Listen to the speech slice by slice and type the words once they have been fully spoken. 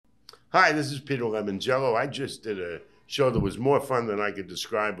Hi, this is Peter Lemongello. I just did a show that was more fun than I could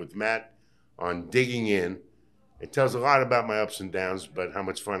describe with Matt on Digging In. It tells a lot about my ups and downs, but how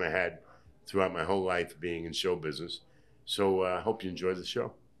much fun I had throughout my whole life being in show business. So I hope you enjoy the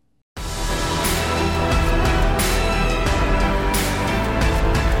show.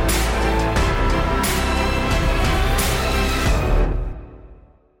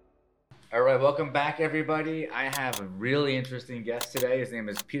 All right, welcome back, everybody. I have a really interesting guest today. His name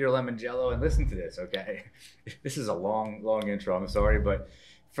is Peter Lemongello, and listen to this, okay? This is a long intro, I'm sorry, but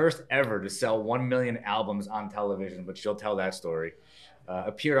first ever to sell 1 million albums on television, but she'll tell that story.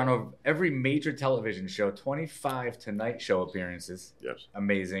 Appeared on over every major television show, 25 Tonight Show appearances. Yes.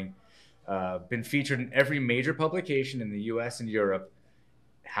 Amazing. Been featured in every major publication in the U.S. and Europe.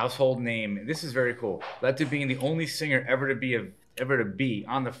 Household name. This is very cool. Led to being the only singer ever to be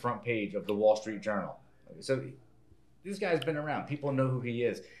on the front page of the Wall Street Journal. So this guy's been around. People know who he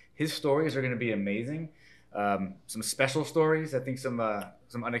is. His stories are going to be amazing. Some special stories. I think some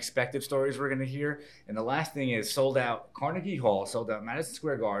unexpected stories we're going to hear. And the last thing is sold out Carnegie Hall, sold out Madison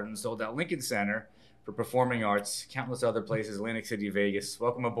Square Garden, sold out Lincoln Center for performing arts, countless other places, Atlantic City, Vegas.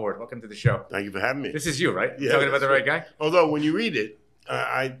 Welcome aboard. Welcome to the show. Thank you for having me. This is you, right? Yeah, Talking about the right guy? Although when you read it,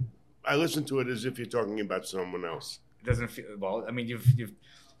 I listen to it as if you're talking about someone else. It doesn't feel well. I mean,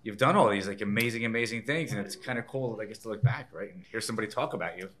 you've done all these like amazing things, and it's kind of cool, I guess, to look back, right, and hear somebody talk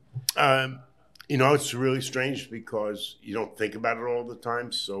about you. It's really strange because you don't think about it all the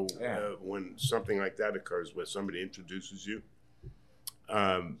time. So when something like that occurs, where somebody introduces you,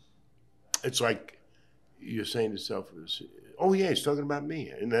 it's like you're saying to yourself, "Oh yeah, he's talking about me,"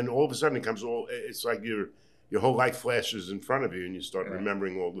 and then all of a sudden it comes all. It's like your whole life flashes in front of you, and you start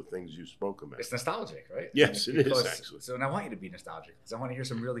remembering all the things you spoke about. It's nostalgic, right? Yes, it is, actually. So, and I want you to be nostalgic, because I want to hear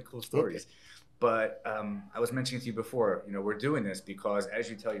some really cool stories. Okay. But I was mentioning to you before, we're doing this because as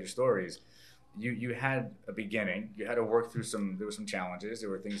you tell your stories, you had a beginning. You had to work through there were some challenges. There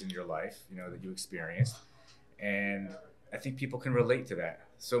were things in your life, that you experienced. And I think people can relate to that.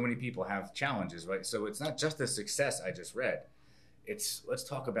 So many people have challenges, right? So it's not just the success I just read. Let's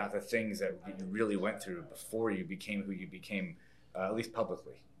talk about the things that you really went through before you became who you became, at least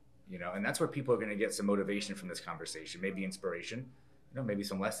publicly, and that's where people are going to get some motivation from this conversation, maybe inspiration, maybe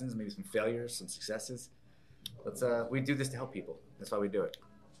some lessons, maybe some failures, some successes. We do this to help people. That's why we do it.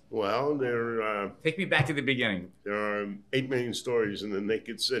 Well, take me back to the beginning. There are 8 million stories in the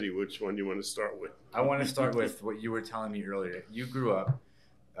Naked City. Which one do you want to start with? I want to start with what you were telling me earlier. You grew up,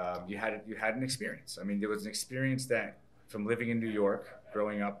 you had an experience. I mean, there was an experience that from living in New York,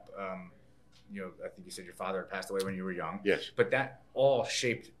 growing up, I think you said your father passed away when you were young. Yes. But that all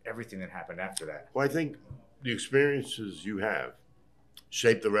shaped everything that happened after that. Well, I think the experiences you have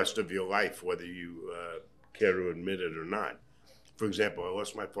shape the rest of your life, whether you care to admit it or not. For example, I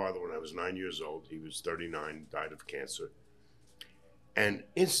lost my father when I was 9 years old. He was 39, died of cancer. And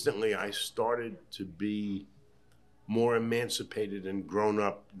instantly I started to be more emancipated and grown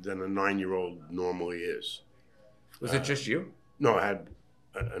up than a 9-year-old normally is. Was it just you? No, I had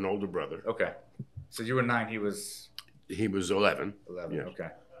an older brother. Okay. So you were 9, he was 11. 11, yeah. Okay.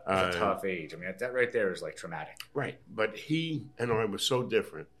 That's a tough age. I mean, that right there is like traumatic. Right. But he and I were so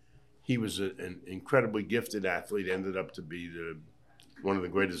different. He was an incredibly gifted athlete, ended up to be one of the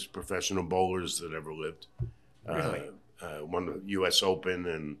greatest professional bowlers that ever lived. Really? Won the U.S. Open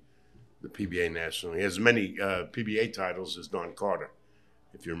and the PBA National. He has as many PBA titles as Don Carter,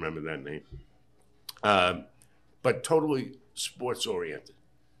 if you remember that name. But totally sports-oriented.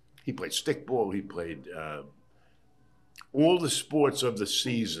 He played stickball. He played all the sports of the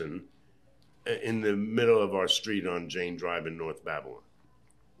season in the middle of our street on Jane Drive in North Babylon,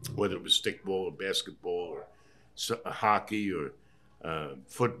 whether it was stickball or basketball or hockey or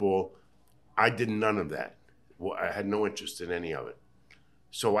football. I did none of that. I had no interest in any of it.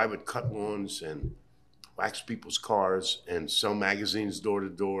 So I would cut lawns and wax people's cars and sell magazines door to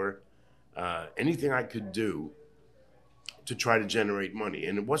door, anything I could do to try to generate money.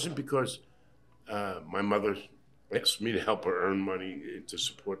 And it wasn't because my mother asked me to help her earn money to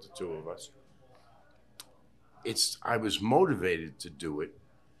support the two of us. I was motivated to do it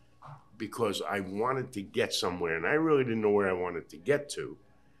because I wanted to get somewhere, and I really didn't know where I wanted to get to,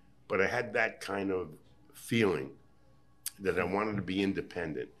 but I had that kind of feeling that I wanted to be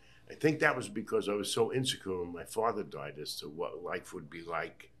independent. I think that was because I was so insecure when my father died as to what life would be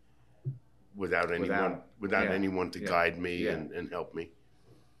like without anyone to guide me and help me.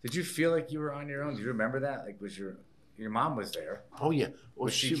 Did you feel like you were on your own? Do you remember that? Like, was your mom was there? Oh yeah. Well,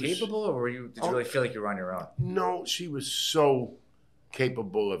 was she capable, or did you really feel like you were on your own? No, she was so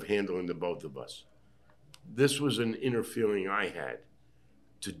capable of handling the both of us. This was an inner feeling I had.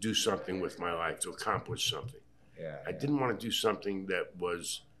 to do something with my life, to accomplish something. Yeah. I didn't want to do something that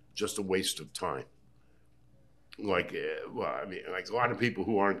was just a waste of time. Like, like a lot of people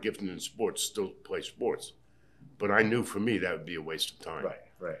who aren't gifted in sports still play sports. But I knew for me that would be a waste of time.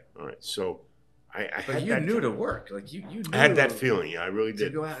 Right. All right. So I But had you that knew to work. Like you knew. I had that feeling. Yeah, I really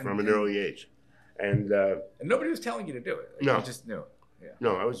did go out from and- an early age. And And nobody was telling you to do it. Like, No. You just knew. Yeah.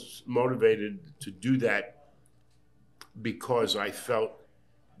 no, I was motivated to do that because I felt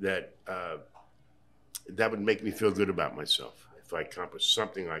that that would make me feel good about myself if I accomplished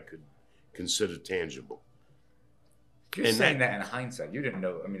something I could consider tangible. You're And saying that in hindsight. You didn't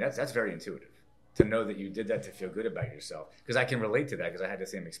know. I mean, that's very intuitive to know that you did that to feel good about yourself. Because I can relate to that because I had the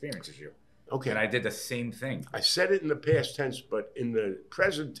same experience as you. Okay. And I did the same thing. I said it in the past tense, but in the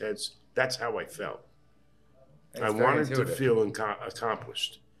present tense, that's how I felt. It's I very wanted intuitive. to feel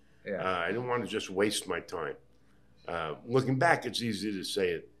accomplished. Yeah. I didn't want to just waste my time. Looking back, it's easy to say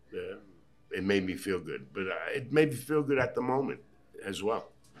it. It made me feel good, but it made me feel good at the moment as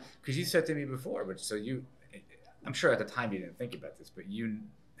well. Because you said to me before, but so you, I'm sure at the time you didn't think about this, but you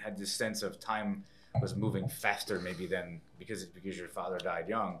had this sense of time was moving faster maybe than because your father died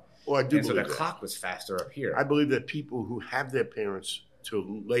young. Well, I do And so the believe that. clock was faster up here. I believe that people who have their parents till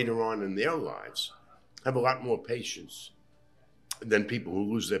later on in their lives have a lot more patience than people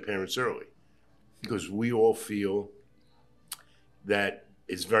who lose their parents early, because we all feel that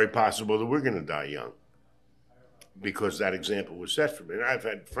it's very possible that we're going to die young because that example was set for me. And I've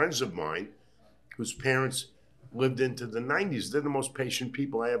had friends of mine whose parents lived into the 90s. They're the most patient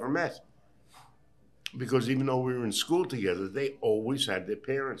people I ever met, because even though we were in school together, they always had their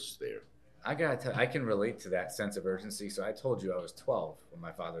parents there. I gotta tell, I can relate to that sense of urgency. So I told you I was 12 when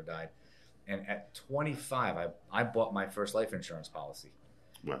my father died, and at 25, I bought my first life insurance policy.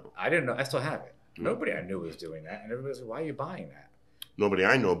 Well, I didn't know. I still have it. Nobody I knew was doing that, and everybody was like, "Why are you buying that?" nobody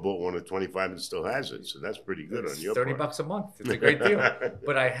I know bought one at 25 and still has it, so that's pretty good It's on your $30 part. a month. It's a great deal.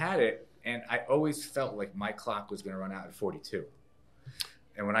 But I had it, and I always felt like my clock was going to run out at 42.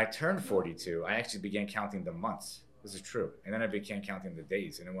 And when I turned 42, I actually began counting the months. This is true. And then I began counting the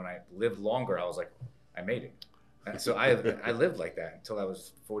days. And then when I lived longer, I was like, I made it. And so I lived like that until I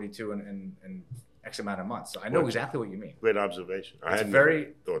was 42 and X amount of months. So I know Well, exactly what you mean. Great observation. I It's had very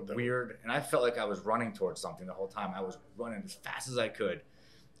never thought that. weird. And I felt like I was running towards something the whole time. I was running as fast as I could,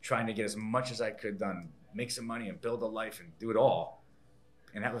 trying to get as much as I could done, make some money and build a life and do it all.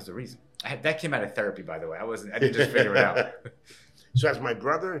 And that was the reason. That came out of therapy, by the way. I didn't just figure it out. So as my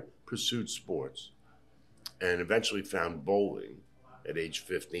brother pursued sports and eventually found bowling at age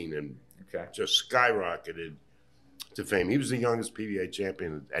 15 and Okay. just skyrocketed to fame. He was the youngest PBA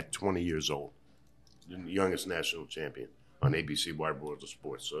champion at 20 years old, the youngest national champion on ABC Wide World of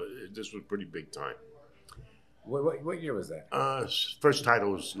Sports. So this was pretty big time. What year was that? First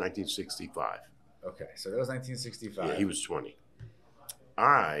title was 1965. Okay, so that was 1965. Yeah, he was 20.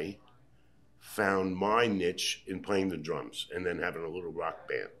 I found my niche in playing the drums and then having a little rock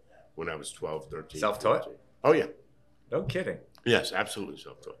band when I was 12, 13. Self-taught? 14. Oh, yeah. No kidding. Yes, absolutely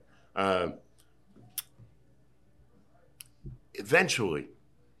self-taught. Eventually,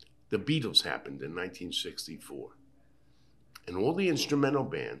 the Beatles happened in 1964. And all the instrumental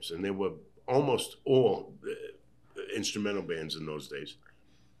bands, and there were almost all instrumental bands in those days,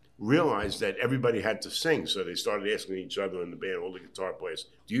 realized that everybody had to sing. So they started asking each other in the band, all the guitar players,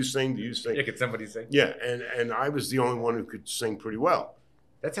 do you sing? Do you sing? Yeah, could somebody say? Yeah, and I was the only one who could sing pretty well.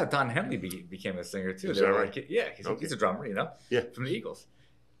 That's how Don Henley became a singer, too. Is They that were right? like, yeah, he's Okay. a drummer, Yeah. from the Eagles.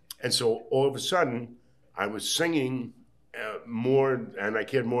 And so all of a sudden, I was singing more, and I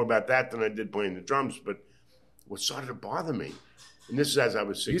cared more about that than I did playing the drums. But what started to bother me, and this is as I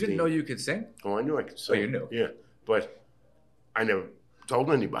was 16. You didn't know you could sing? Oh, I knew I could sing. you knew? Yeah, but I never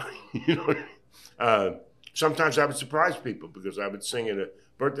told anybody. You know, sometimes I would surprise people because I would sing at a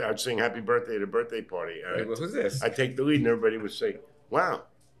birthday. I'd sing "Happy Birthday" at a birthday party. Wait, what was this? I'd take the lead, and everybody would say, "Wow,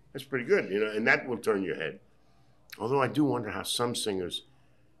 that's pretty good," you know, and that will turn your head. Although I do wonder how some singers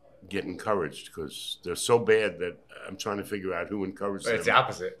get encouraged because they're so bad that I'm trying to figure out who encouraged them. It's the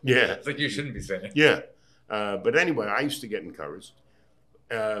opposite. Yeah. It's like you shouldn't be singing. Yeah. But anyway, I used to get encouraged,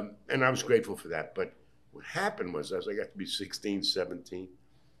 and I was grateful for that. But what happened was, as I got to be 16, 17,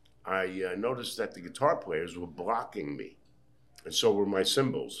 I noticed that the guitar players were blocking me, and so were my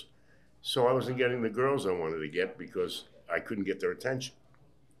cymbals. So I wasn't getting the girls I wanted to get because I couldn't get their attention.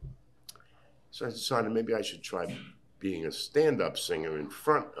 So I decided maybe I should try being a stand-up singer in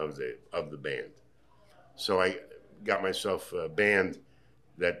front of the band. So I got myself a band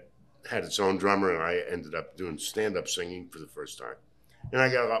that had its own drummer, and I ended up doing stand-up singing for the first time. And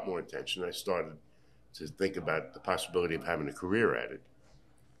I got a lot more attention. I started to think about the possibility of having a career at it.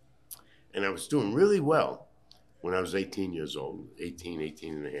 And I was doing really well when I was 18 years old, 18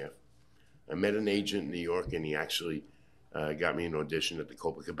 and a half. I met an agent in New York, and he actually got me an audition at the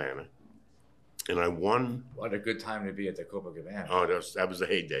Copacabana. And I won. What a good time to be at the Copacabana. Oh, that was the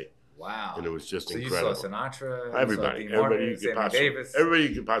heyday. Wow. And it was just so incredible. You saw Sinatra, Everybody. you saw Dean Martin, Everybody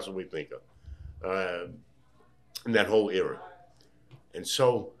you could possibly think of. In that whole era. And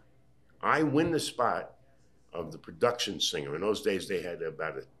so I win the spot of the production singer. In those days, they had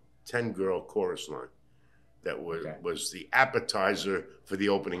about a 10-girl chorus line that was the appetizer for the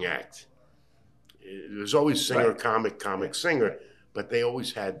opening act. It was always singer, comic, singer, but they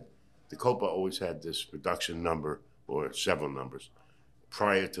always had, the Copa always had this production number or several numbers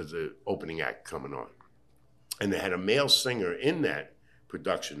prior to the opening act coming on. And they had a male singer in that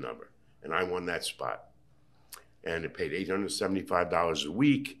production number, and I won that spot. And it paid $875 a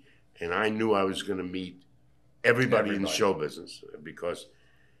week, and I knew I was going to meet everybody in the show business because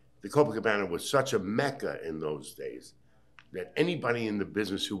the Copacabana was such a mecca in those days that anybody in the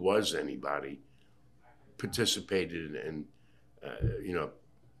business who was anybody participated and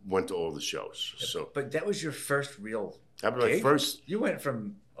went to all the shows. So, but that was your first real. That was my first. You went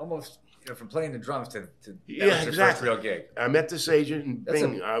from almost from playing the drums to that yeah, was your exactly. first real gig. I met this agent and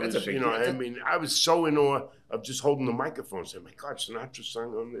bing, I was deal. I was so in awe of just holding the microphone. Saying, "My God, Sinatra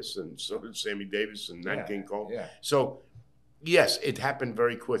sung on this, and so did Sammy Davis and Nat King Cole." Yeah. So, yes, it happened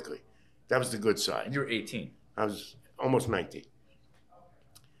very quickly. That was the good side. And you were 18. I was almost 19.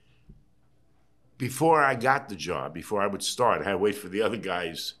 Before I got the job, before I would start, I had to wait for the other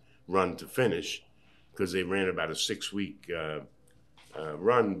guys' run to finish because they ran about a 6-week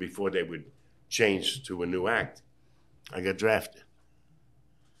run before they would change to a new act. I got drafted.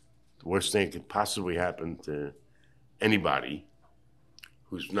 The worst thing that could possibly happen to anybody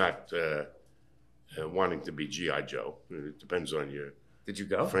who's not wanting to be G.I. Joe. It depends on your Did you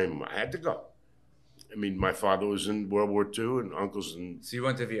go? frame. I had to go. I mean, my father was in World War II and uncles and... So you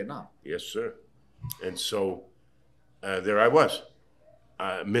went to Vietnam? Yes, sir. And so there I was,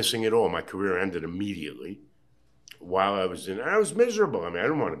 missing it all. My career ended immediately while I was in. I was miserable. I mean, I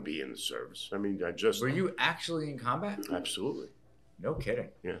didn't want to be in the service. I mean, I just. Were you actually in combat? Absolutely. No kidding.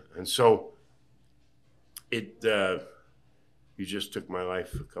 Yeah. And so you just took my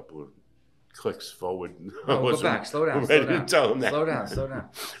life a couple of clicks forward. No, go back. Slow down. Slow down.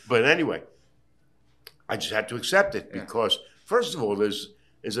 But anyway, I just had to accept it because, first of all, there's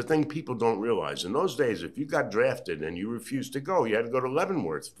a thing people don't realize. In those days, if you got drafted and you refused to go, you had to go to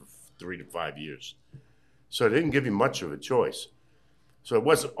Leavenworth for 3 to 5 years. So they didn't give you much of a choice. So it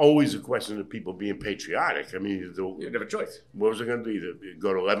wasn't always a question of people being patriotic. I mean, you didn't have a choice. What was I going to do? Either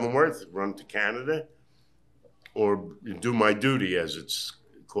go to Leavenworth, run to Canada, or do my duty, as it's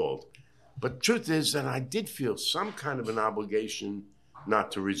called. But the truth is that I did feel some kind of an obligation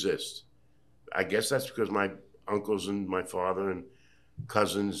not to resist. I guess that's because my uncles and my father and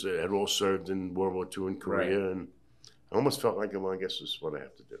cousins had all served in World War II in Korea, and I almost felt like, well, I guess this is what I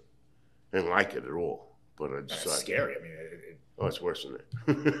have to do. I didn't like it at all, but I decided. That's scary. I mean, it's worse than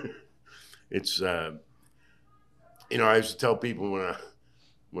that. It's, I used to tell people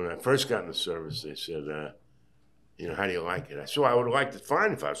when I first got in the service, they said, how do you like it? I said, I would have liked it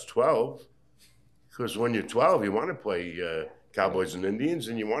fine if I was 12, because when you're 12, you want to play Cowboys and Indians,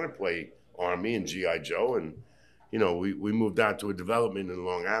 and you want to play Army and G.I. Joe, and we moved out to a development in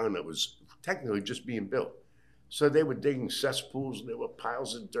Long Island that was technically just being built. So they were digging cesspools, and there were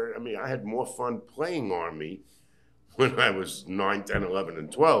piles of dirt. I mean, I had more fun playing Army when I was 9, 10, 11,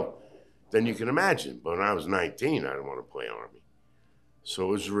 and 12 than you can imagine. But when I was 19, I didn't want to play Army. So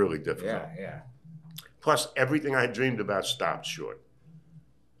it was really difficult. Yeah. Plus, everything I dreamed about stopped short.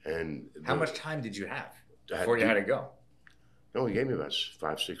 And how much time did you have before you had to go? No, he gave me about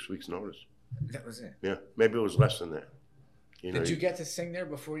 5-6 weeks notice. That was it? Yeah, maybe it was less than that. Did you get to sing there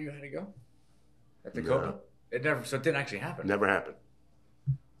before you had to go? At the Copa? It didn't actually happen. Never happened.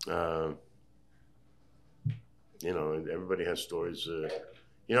 Everybody has stories.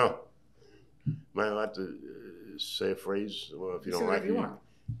 Am I allowed to say a phrase? Well, if you don't like it,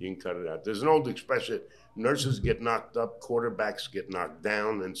 you can cut it out. There's an old expression: nurses get knocked up, quarterbacks get knocked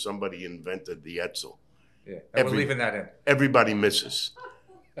down, and somebody invented the Etzel. Yeah, and we're leaving that in. Everybody misses.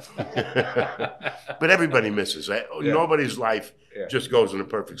 But everybody misses. Nobody's life just goes in a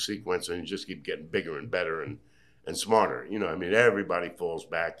perfect sequence, and you just keep getting bigger and better and smarter. Everybody falls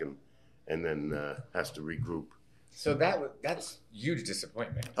back and then has to regroup. So that's huge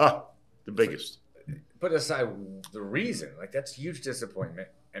disappointment. Oh, the biggest. Put aside the reason, that's huge disappointment.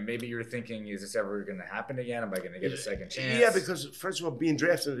 And maybe you're thinking, is this ever going to happen again? Am I going to get a second chance? Yeah, because first of all, being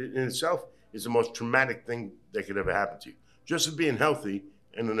drafted in itself is the most traumatic thing that could ever happen to you. Just as being healthy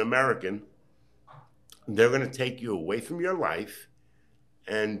and an American, they're going to take you away from your life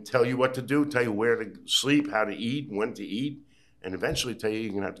and tell you what to do, tell you where to sleep, how to eat, when to eat, and eventually tell you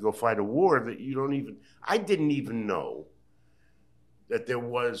you're going to have to go fight a war that you don't even... I didn't even know that there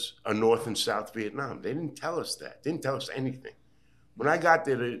was a North and South Vietnam. They didn't tell us that. They didn't tell us anything. When I got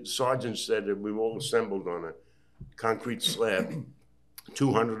there, the sergeant said that we were all assembled on a concrete slab.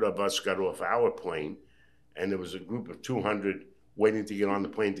 200 of us got off our plane, and there was a group of 200 waiting to get on the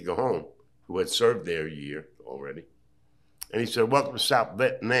plane to go home who had served there a year already. And he said, "Welcome to South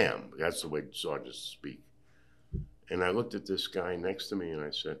Vietnam." That's the way sergeants speak. And I looked at this guy next to me and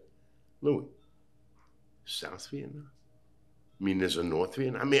I said, "Louis, South Vietnam? I mean, there's a North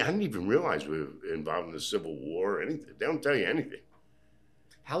Vietnam? I mean, I didn't even realize we were involved in the Civil War or anything. They don't tell you anything."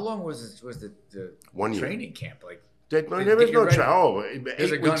 How long was the 1 year. training camp? Like, There was no trial.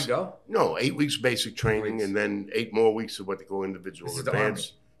 Does a gun go? No, 8 weeks basic training, weeks. and then 8 more weeks of what they call individual This is the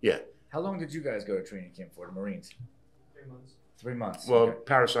advance. Yeah. How long did you guys go to training camp for, the Marines? 3 months. 3 months. Well, okay.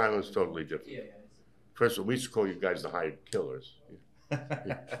 Paris Island is totally different. Yeah. First of all, we used to call you guys the hired killers.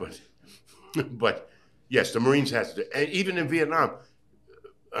 But yes, the Marines has to. And even in Vietnam,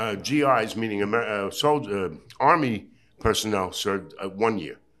 GIs, meaning Army personnel, served 1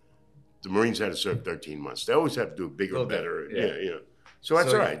 year. The Marines had to serve 13 months. They always have to do bigger, Little bit, better. yeah. Yeah. So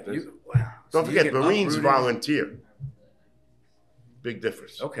that's all right. Wow. Don't So you forget, get Marines uprooted. volunteer. Big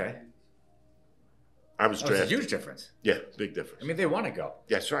difference. Okay. I was Oh, it's a drafted. huge difference. Yeah, big difference. I mean, they want to go.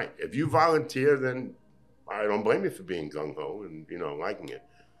 That's right. If you volunteer, then I don't blame you for being gung-ho and, liking it.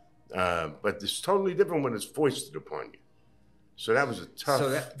 But it's totally different when it's foisted upon you. So that was a tough... So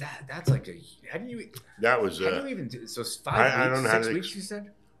that's like a... How do you even do... So it's 5 weeks, I don't know how 6 to weeks, you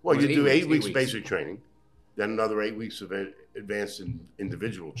said? Well, Or you was it do 8 weeks? weeks basic training, then another 8 weeks of advanced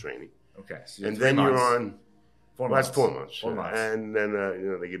individual training. Okay. So And 3 then you're months. on... 4 Well, months. that's 4 months. 4 months. And then,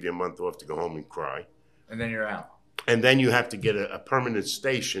 they give you a month off to go home and cry. And then you're out. And then you have to get a permanent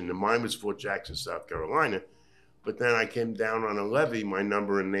station. And mine was Fort Jackson, South Carolina. But then I came down on a levy. My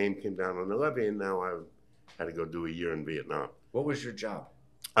number and name came down on the levy, and now I had to go do a year in Vietnam. What was your job?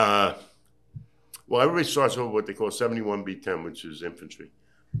 Well, everybody starts over what they call 71B10, which is infantry.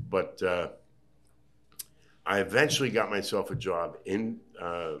 But I eventually got myself a job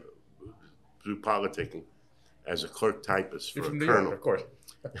through politicking as a clerk typist for You're a from New colonel. York, of course.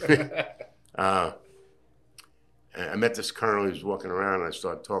 I met this colonel. He was walking around, and I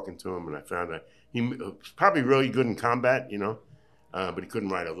started talking to him, and I found out he was probably really good in combat, but he couldn't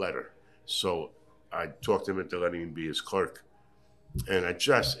write a letter. So I talked him into letting me be his clerk. And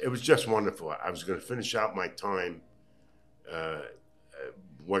it was just wonderful. I was going to finish out my time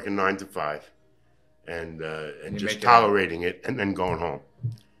working 9 to 5 and just tolerating it and then going home.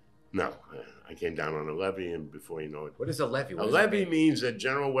 No, I came down on a levy, and before you know it. What is a levy? A levy means that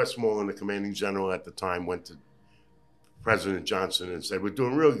General Westmoreland, the commanding general at the time, went to President Johnson and said, "We're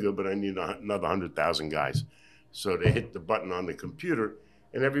doing really good, but I need another 100,000 guys." So they hit the button on the computer,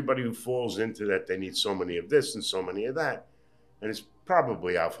 and everybody who falls into that, they need so many of this and so many of that. And it's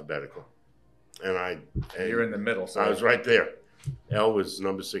probably alphabetical. And You're in the middle. So I was right there. L was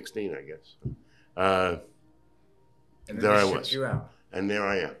number 16, I guess. and then there they I shipped was. You out. And there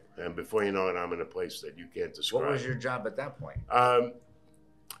I am. And before you know it, I'm in a place that you can't describe. What was your job at that point?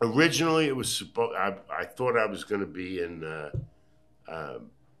 Originally, it was I thought I was going to be in the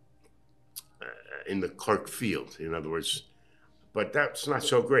clerk field, in other words. But that's not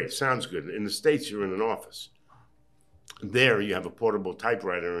so great. It sounds good. In the States, you're in an office. There, you have a portable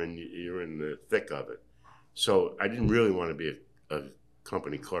typewriter, and you're in the thick of it. So I didn't really want to be a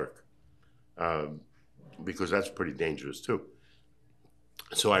company clerk because that's pretty dangerous, too.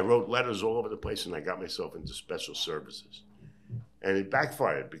 So I wrote letters all over the place, and I got myself into special services. And it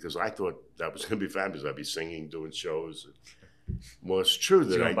backfired because I thought that was going to be fabulous. I'd be singing, doing shows. Well, it's true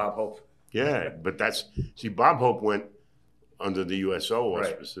that Bob Hope. Yeah, but Bob Hope went under the USO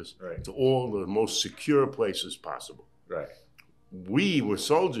Right, auspices right. to all the most secure places possible. Right. We were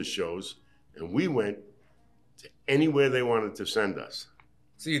soldier shows, and we went to anywhere they wanted to send us.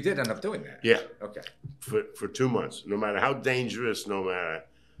 So you did end up doing that? Yeah, Okay. for 2 months. No matter how dangerous, no matter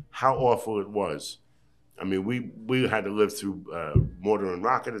how awful it was. I mean, we had to live through mortar and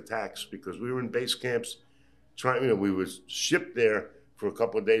rocket attacks because we were in base camps. We were shipped there for a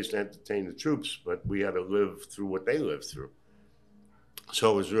couple of days to entertain the troops, but we had to live through what they lived through.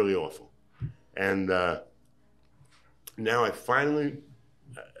 So it was really awful. And now I finally,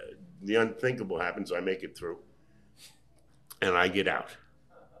 the unthinkable happens. I make it through, and I get out.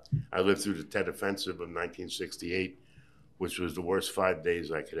 I lived through the Tet Offensive of 1968, which was the worst 5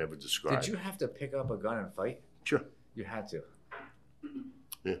 days I could ever describe. Did you have to pick up a gun and fight? Sure. You had to.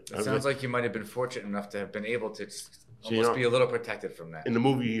 Yeah. It sounds like you might have been fortunate enough to have been able to almost you know, be a little protected from that. in the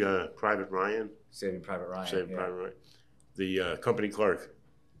movie Private Ryan, Saving Private Ryan. Saving Private Ryan, the company clerk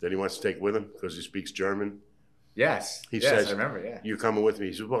that he wants to take with him because he speaks German. Yes. He yes, says, I remember, yeah. "You're coming with me."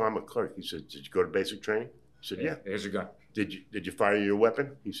 He said, "Well, I'm a clerk." He said, "Did you go to basic training?" He said, "Yeah." Here's your gun. Did you fire your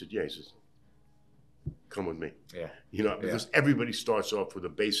weapon? He said, "Yeah." He says, "Come with me." Yeah. You know, because everybody starts off with a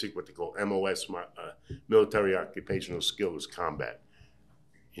basic, what they call MOS, military occupational skills, combat.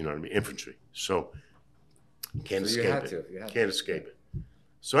 You know what I mean? Infantry. So can't escape it. Can't escape it.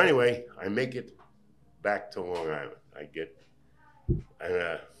 So anyway, I make it back to Long Island. I get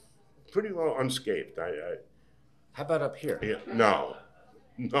pretty well unscathed. How about up here? Yeah, no,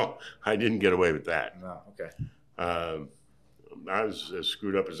 I didn't get away with that. No, okay. I was as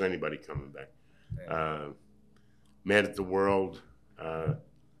screwed up as anybody coming back. Yeah. Mad at the world,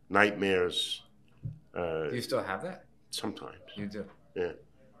 nightmares. Do you still have that? Sometimes. You do? Yeah.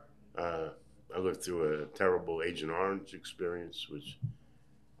 I lived through a terrible Agent Orange experience, which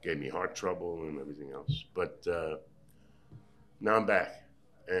gave me heart trouble and everything else. But now I'm back,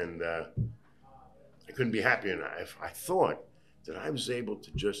 and I couldn't be happier. And I thought that I was able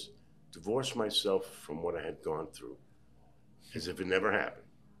to just divorce myself from what I had gone through, as if it never happened.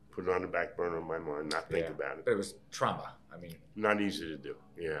 Put it on the back burner of my mind, not think about it. But it was trauma. I mean, not easy to do.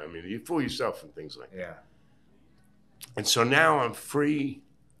 Yeah, I mean, you fool yourself and things like that. Yeah. And so now I'm free.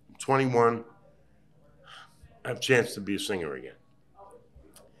 I'm 21. I have a chance to be a singer again.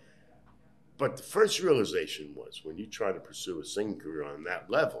 But the first realization was when you try to pursue a singing career on that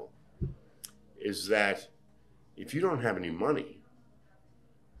level is that if you don't have any money,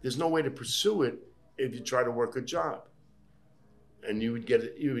 there's no way to pursue it if you try to work a job. And you would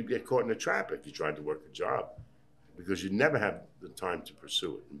get caught in a trap if you tried to work a job because you'd never have the time to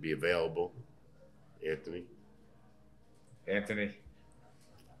pursue it and be available. Anthony.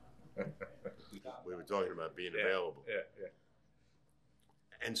 We were talking about being available. Yeah.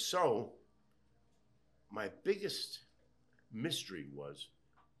 And so my biggest mystery was,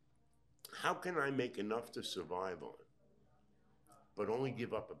 how can I make enough to survive on, but only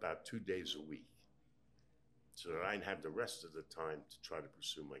give up about 2 days a week so that I'd have the rest of the time to try to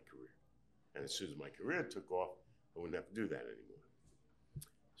pursue my career. And as soon as my career took off, I wouldn't have to do that anymore.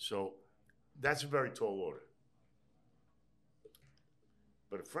 So that's a very tall order.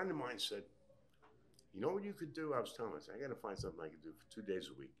 But a friend of mine said, you know what you could do? I was telling him, I said, I got to find something I could do for 2 days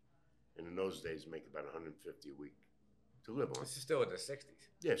a week. And in those days, make about $150 a week to live on. This is still in the 60s.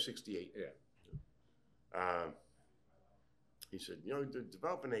 Yeah, 68. Yeah. He said, you know,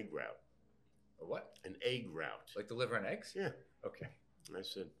 develop an egg route. A what? An egg route. Like delivering eggs? Yeah. Okay. And I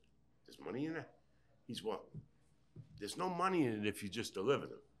said, there's money in that? He's, well, there's no money in it if you just deliver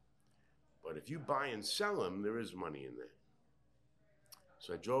them. But if you buy and sell them, there is money in there.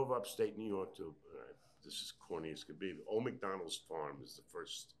 So I drove upstate New York to, this is corny as could be, Old McDonald's Farm is the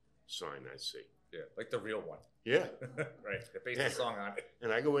first sign I see. Yeah, like the real one. Yeah. Right. They based the song on it.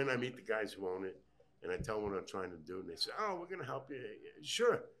 And I go in, I meet the guys who own it, and I tell them what I'm trying to do, and they say, oh, we're going to help you.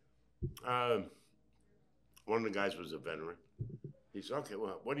 Sure. One of the guys was a veteran. He said, okay,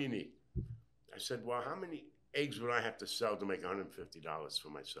 well, what do you need? I said, well, how many eggs would I have to sell to make $150 for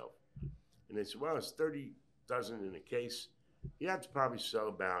myself? And they said, well, it's 30 dozen in a case. You have to probably sell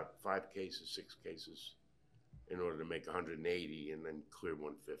about 5 cases, 6 cases in order to make 180 and then clear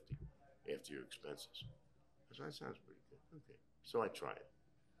 150 after your expenses. I said, that sounds pretty good. Okay. So I try it.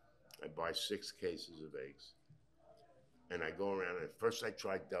 I buy 6 cases of eggs. And I go around, and first I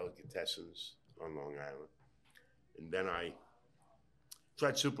tried delicatessens on Long Island. And then I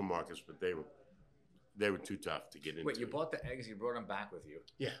tried supermarkets, but they were too tough to get into. Wait, you bought the eggs, you brought them back with you?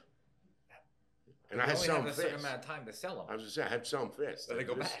 Yeah. And I had to sell them fast. You only have a certain amount of time to sell them. I was going to say, I had to sell them fast. So they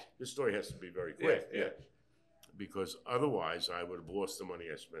go back. This story has to be very quick. Yeah. Because otherwise, I would have lost the money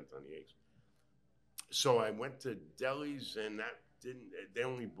I spent on the eggs. So I went to delis, and they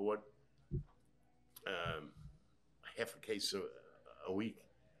only bought half a case a week.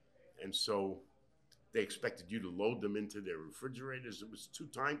 And so they expected you to load them into their refrigerators. It was too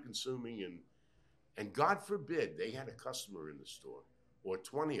time-consuming, and God forbid they had a customer in the store, or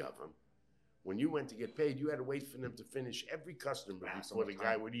 20 of them. When you went to get paid, you had to wait for them to finish every customer before the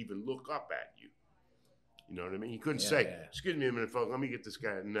guy would even look up at you. You know what I mean? He couldn't say, excuse me a minute, folks, let me get this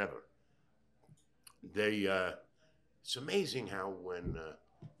guy. Never. It's amazing how when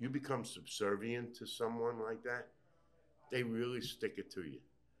you become subservient to someone like that, they really stick it to you.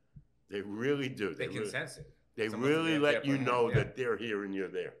 They really do. They can sense it. They really let you know that they're here and you're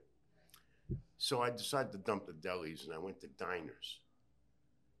there. So I decided to dump the delis, and I went to diners.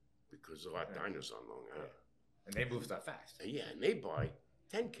 Because a lot of diners on Long Island. And they move stuff fast. Yeah, and they buy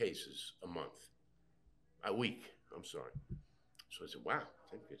 10 cases a week. I'm sorry. So I said, wow,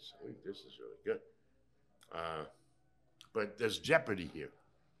 10 cases a week, this is really good. But there's jeopardy here.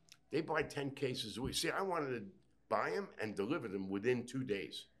 They buy 10 cases a week. See, I wanted to buy them and deliver them within 2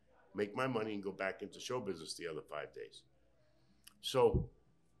 days, make my money and go back into show business the other 5 days. So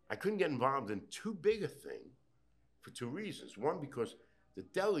I couldn't get involved in too big a thing for 2 reasons. One, because the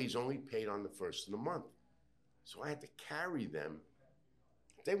delis only paid on the first of the month. So I had to carry them.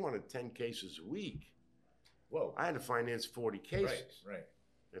 If they wanted 10 cases a week, Whoa. I had to finance 40 cases. Right.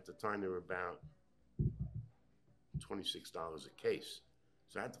 At the time, they were about $26 a case.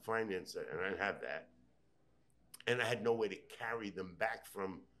 So I had to finance that, and I didn't have that. And I had no way to carry them back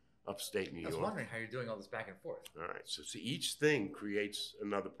from upstate New York. I was wondering how you're doing all this back and forth. All right. So see, each thing creates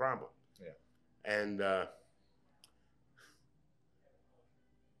another problem. Yeah. And I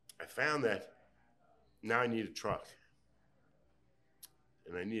found that now I need a truck.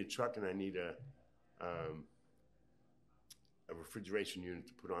 And I need a truck, and I need a refrigeration unit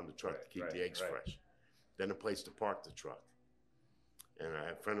to put on the truck to keep the eggs fresh. Then a place to park the truck. And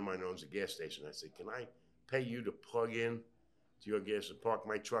a friend of mine owns a gas station. I said, can I pay you to plug in to your gas and park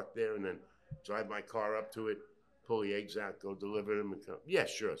my truck there and then drive my car up to it, pull the eggs out, go deliver them and come? Yeah,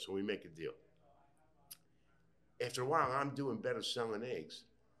 sure. So we make a deal. After a while, I'm doing better selling eggs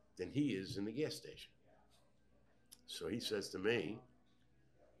than he is in the gas station. So he says to me,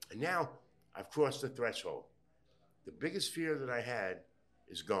 and now I've crossed the threshold. The biggest fear that I had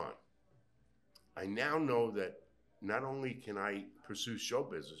is gone. I now know that not only can I pursue show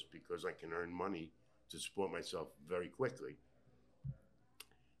business because I can earn money to support myself very quickly,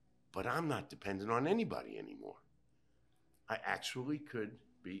 but I'm not dependent on anybody anymore. I actually could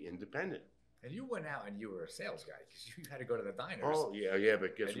be independent. And you went out and you were a sales guy because you had to go to the diners. Oh, yeah,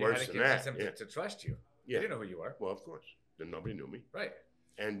 but it gets worse than that. You had to convince them to trust you. Yeah. They didn't know who you were. Well, of course. Then nobody knew me. Right.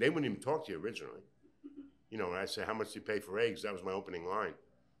 And they wouldn't even talk to you originally. You know, when I say, how much do you pay for eggs? That was my opening line.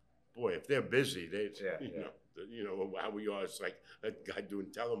 Boy, if they're busy, you know how we are. It's like a guy doing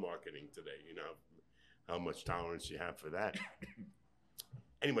telemarketing today. You know how much tolerance you have for that.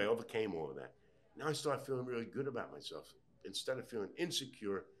 Anyway, I overcame all of that. Now I start feeling really good about myself. Instead of feeling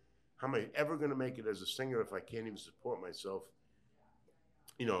insecure, how am I ever going to make it as a singer if I can't even support myself?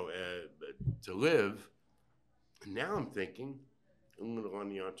 You know, to live. And now I'm thinking, I'm going to go on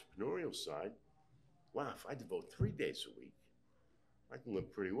the entrepreneurial side. Wow, if I devote 3 days a week, I can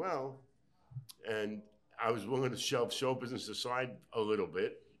live pretty well. And I was willing to shelve show business aside a little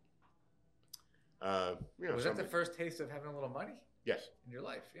bit. Was that the first taste of having a little money? Yes. In your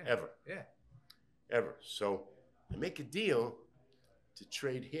life? Yeah. Ever. Yeah. Ever. So I make a deal to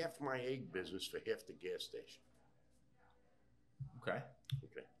trade half my egg business for half the gas station. Okay.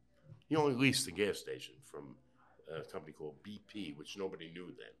 He only leased the gas station from a company called BP, which nobody knew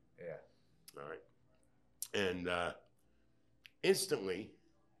then. Yeah. All right. And instantly,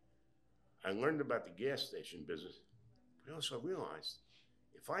 I learned about the gas station business, but also realized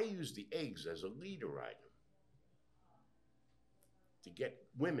if I use the eggs as a leader item to get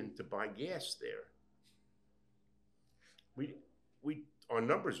women to buy gas there, our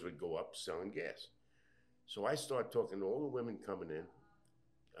numbers would go up selling gas. So I start talking to all the women coming in.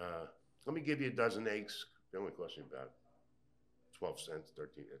 Let me give you a dozen eggs. They only cost me about 12 cents,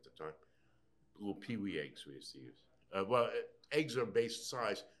 13 at the time. Little peewee eggs we used to use. Eggs are based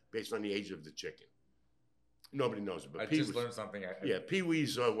on the age of the chicken. Nobody knows it, but I just learned something.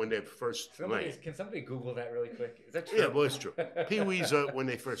 Peewees are when they first lay. Can somebody Google that really quick? Is that true? Yeah, well, it's true. Peewees are when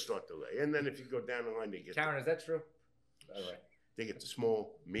they first start to lay, and then if you go down the line, they get. Karen, is that true? All right. They get the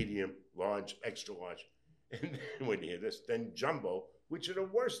small, medium, large, extra large, and then when you hear this, then jumbo, which are the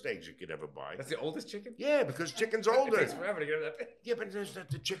worst eggs you could ever buy. That's the oldest chicken? Yeah, because chicken's older. It takes forever to get that big. Yeah, but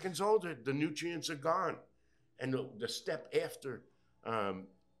the chicken's older. The nutrients are gone. And the step after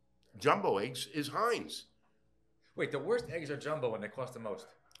jumbo eggs is Heinz. Wait, the worst eggs are jumbo and they cost the most.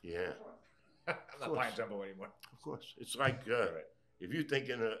 Yeah. I'm not buying jumbo anymore. Of course. It's like if you think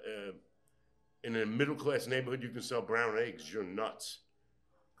in a middle-class neighborhood you can sell brown eggs, you're nuts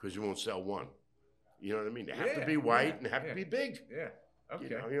because you won't sell one. You know what I mean? They have to be white and they have to be big. Yeah. Okay.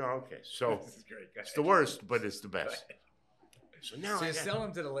 You know, okay. So this is great. It's the worst, but it's the best. So now you sell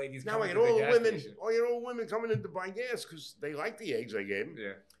them to the ladies. Now I get all the women coming in to buy gas because they like the eggs I gave them.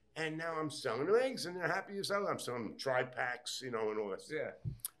 Yeah. And now I'm selling them eggs, and they're happy as hell. I'm selling them tri-packs, and all that stuff.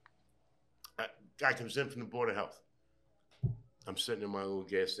 Yeah. Guy comes in from the Board of Health. I'm sitting in my little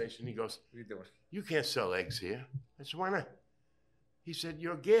gas station. He goes, "What are you doing? You can't sell eggs here." I said, "Why not?" He said,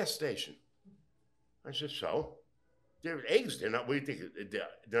 "You're a gas station." I said, "So? They're eggs. They're not. What do you think?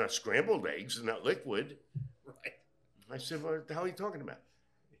 They're not scrambled eggs. They're not liquid." Right. I said, "What the hell are you talking about?"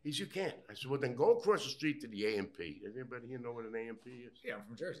 He said, you can't. I said, well, then go across the street to the A&P. Does anybody here know what an A&P is? Yeah, I'm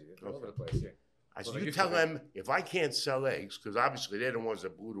from Jersey. They're all over the place, yeah. I said, you tell them if I can't sell eggs, because obviously they're the ones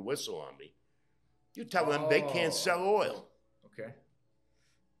that blew the whistle on me, you tell them they can't sell oil. Okay.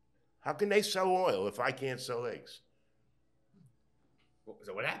 How can they sell oil if I can't sell eggs?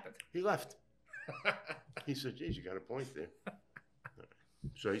 So what happened? He left. He said, geez, you got a point there.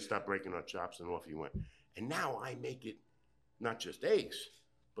 So he stopped breaking our chops and off he went. And now I make it not just eggs,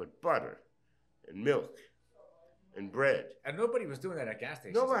 but butter and milk and bread. And nobody was doing that at gas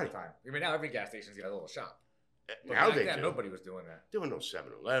stations Nobody. at the time. I mean, now every gas station's got a little shop. But Now back they then, do. nobody was doing that. There were no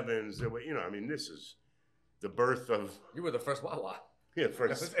 7-Elevens. There were, I mean, this is the birth of... You were the first Wawa. Yeah,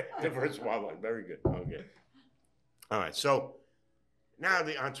 the first Wawa. Very good. Okay. All right, so now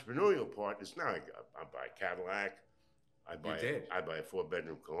the entrepreneurial part is now I buy a Cadillac. I buy a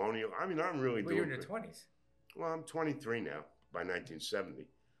 4-bedroom colonial. I mean, I'm really doing You're in your 20s. Well, I'm 23 now, by 1970.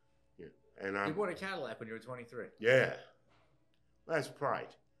 Yeah. And You bought a Cadillac when you were 23. Yeah. Well, that's pride.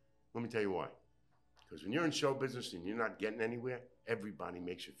 Let me tell you why. Because when you're in show business and you're not getting anywhere, everybody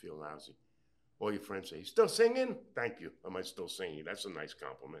makes you feel lousy. All your friends say, you still singing? Thank you. Am I still singing? That's a nice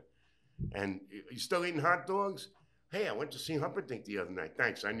compliment. And you still eating hot dogs? Hey, I went to see Humperdinck the other night.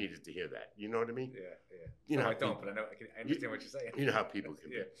 Thanks, I needed to hear that. You know what I mean? Yeah. No, I don't, but I understand what you're saying. You know how people can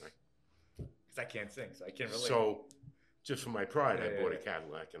be, right? Because I can't sing, so I can't relate. So, just for my pride, I bought a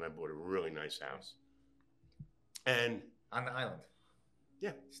Cadillac, and I bought a really nice house. And... On the island?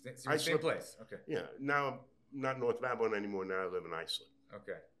 Yeah. Same place? Okay. Yeah. Now, I'm not North Babylon anymore. Now I live in Islip.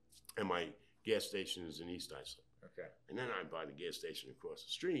 Okay. And my gas station is in East Islip. Okay. And then I buy the gas station across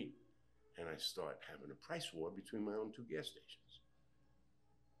the street, and I start having a price war between my own 2 gas stations.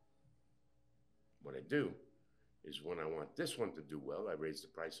 What I do is when I want this one to do well, I raise the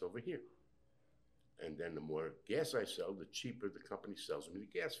price over here. And then the more gas I sell, the cheaper the company sells me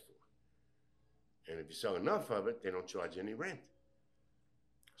the gas for. And if you sell enough of it, they don't charge any rent.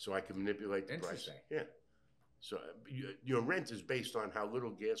 So I can manipulate the price. Yeah. So your rent is based on how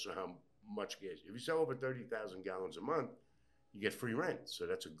little gas or how much gas. If you sell over 30,000 gallons a month, you get free rent. So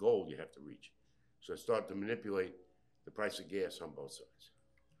that's a goal you have to reach. So I start to manipulate the price of gas on both sides.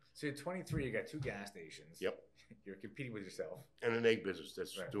 So you're 23, you got 2 gas stations. Yep. You're competing with yourself. And an egg business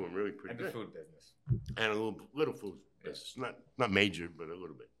that's doing really pretty good. And the food business. And a little food business. Not major, but a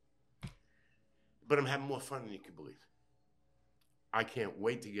little bit. But I'm having more fun than you can believe. I can't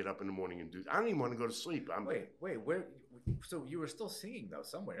wait to get up in the morning and do. I don't even want to go to sleep. Wait, where? So you were still singing though,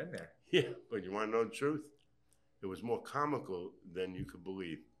 somewhere in there. Yeah, but you want to know the truth? It was more comical than you could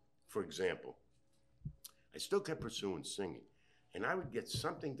believe. For example, I still kept pursuing singing, and I would get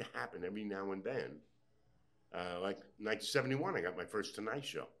something to happen every now and then. Like 1971, I got my first Tonight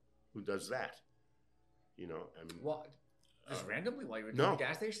Show. Who does that? I mean, what? Just randomly while you were doing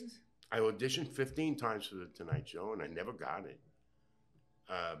gas stations? I auditioned 15 times for the Tonight Show, and I never got it.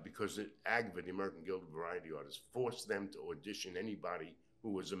 Because AGVA, the American Guild of Variety Artists, forced them to audition anybody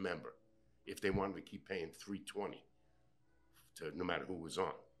who was a member if they wanted to keep paying $320 to no matter who was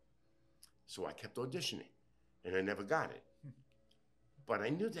on. So I kept auditioning, and I never got it. But I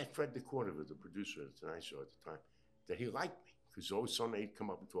knew that Fred DeCordova, the producer of the Tonight Show at the time, that he liked me because always Sunday he'd come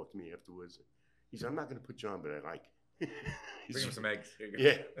up and talk to me afterwards. He said, "I'm not going to put you on, but I like you." Bring him some eggs. Here you go.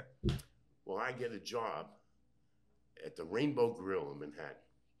 Yeah. Well, I get a job at the Rainbow Grill in Manhattan,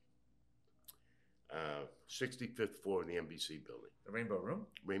 65th floor of the NBC building. The Rainbow Room?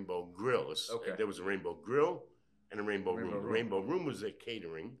 Rainbow Grill. Okay. There was a Rainbow Grill and a Rainbow Room. The Rainbow Room was their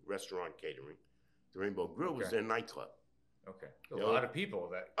catering, restaurant catering. The Rainbow Grill was their nightclub. Okay. A lot of people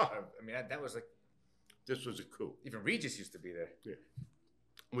that, I mean, that was like... This was a coup. Even Regis used to be there. Yeah.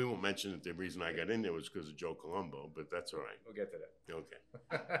 We won't mention that the reason I got in there was because of Joe Colombo, but that's all right. We'll get to that. Okay.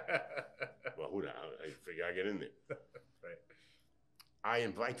 Well, who the hell? I figure I get in there. Right. I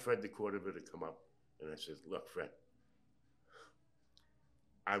invite Fred DeCordova to come up, and I said, "Look, Fred,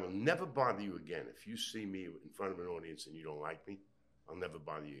 I will never bother you again. If you see me in front of an audience and you don't like me, I'll never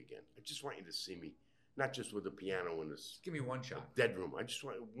bother you again. I just want you to see me, not just with a piano in this. Give me one shot. Dead room. I just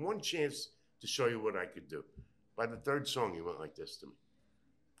want one chance to show you what I could do." By the 3rd song, he went like this to me.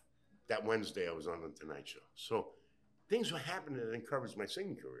 That Wednesday, I was on the Tonight Show. So things were happening that encouraged my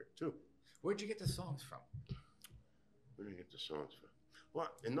singing career, too. Where'd you get the songs from? Where did I get the songs from? Well,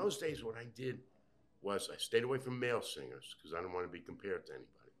 in those days, what I did was I stayed away from male singers because I didn't want to be compared to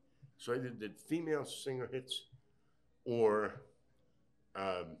anybody. So I did female singer hits or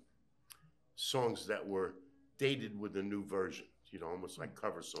songs that were dated with a new version, almost like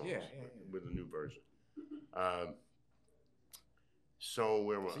cover songs with a new version. So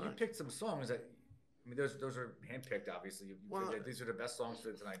where was I? So you picked some songs that I mean, those are handpicked, obviously. Well, These are the best songs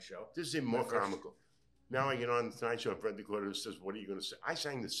for the Tonight Show. This is even more First- comical. Now I get on the Tonight Show and Fred DeCorder says, "What are you going to say?" I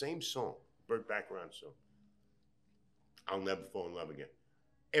sang the same song, Burt Bacharach song. I'll never fall in love again.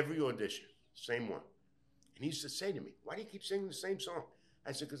 Every audition, same one. And he used to say to me, "Why do you keep singing the same song?"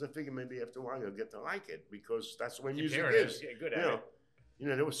 I said, "Because I figure maybe after a while you'll get to like it because that's the way music is." Yeah, good You at know,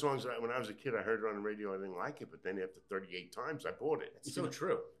 it. there were songs that when I was a kid I heard it on the radio, I didn't like it, but then after 38 times I bought it. It's so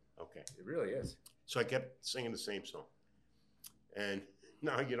true. Okay. It really is. So I kept singing the same song. And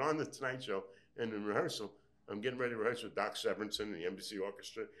now I get on the Tonight Show, and in rehearsal, I'm getting ready to rehearse with Doc Severinsen and the Embassy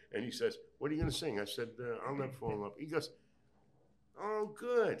Orchestra, and he says, "What are you going to sing?" I said, "I'll Never Fall in Love." He goes, "Oh,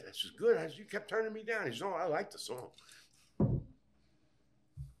 good." I said, "Good." I said, "You kept turning me down." He said, "Oh, I like the song."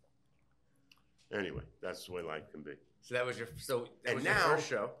 Anyway, that's the way life can be. So that was your And your now first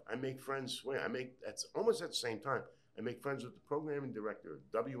show. I make friends. That's almost at the same time. I make friends with the programming director of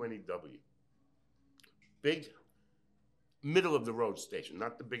WNEW, big, middle of the road station,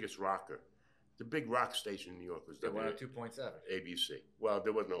 not the biggest rocker. The big rock station in New York was They went on 2.7. ABC. Well,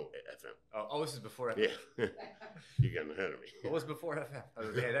 there was no FM. Oh, this is before FM. Yeah, you're getting ahead of me. What was before FM? Oh,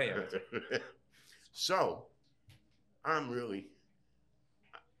 yeah, there you go. So, I'm really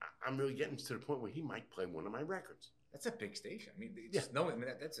getting to the point where he might play one of my records. That's a big station. I mean, Yeah. just knowing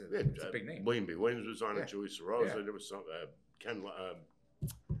that's a big name. William B. Williams was on it. Joey Sarosa. Yeah. There was some Ken,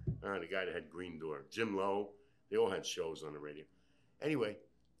 the guy that had Green Door, Jim Lowe. They all had shows on the radio. Anyway,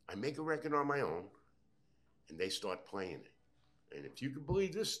 I make a record on my own, and they start playing it. And if you can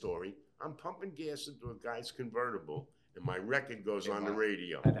believe this story, I'm pumping gas into a guy's convertible, and my record goes on the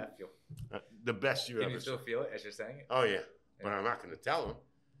radio. How'd that feel? The best you Can ever you still saw. feel it as you're saying it? Oh yeah, but I'm not going to tell him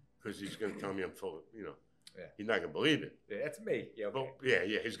because he's going to tell me I'm full of, Yeah. He's not going to believe it. Yeah, that's me. Yeah, okay. But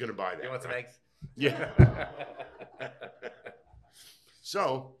yeah, he's going to buy that. You want some right? eggs? Yeah.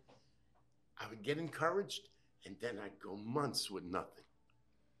 So I would get encouraged, and then I'd go months with nothing.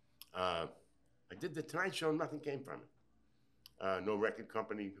 I did the Tonight Show, nothing came from it. No record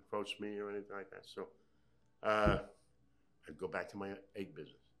company approached me or anything like that. So I'd go back to my egg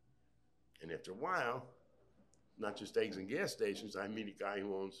business. And after a while, not just eggs and gas stations, I meet a guy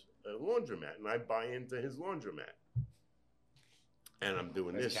who owns a laundromat, and I buy into his laundromat. And I'm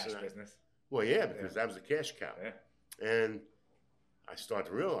doing That's this. cash and business. well, yeah, because that was a cash cow. Yeah. And I start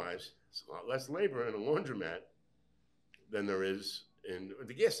to realize it's a lot less labor in a laundromat than there is in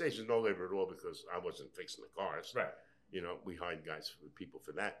the gas station. No labor at all because I wasn't fixing the cars. Right. We hired people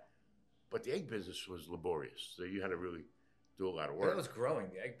for that. But the egg business was laborious, so you had to really do a lot of Well, work. that was growing.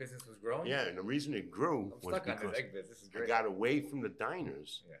 The egg business was growing. Yeah, and the reason it grew I'm was stuck on because this egg business. This is I great. got away from the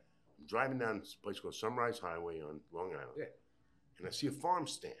diners. Yeah. I'm driving down this place called Sunrise Highway on Long Island. Yeah. And I see a farm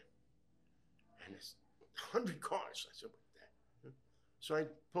stand. And there's 100 cars. I said, what the? So I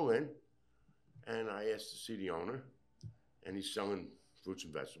pull in, and I asked to see the owner, and he's selling fruits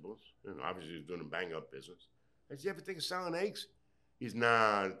and vegetables. And obviously he's doing a bang-up business. I said, you ever think of selling eggs? He's,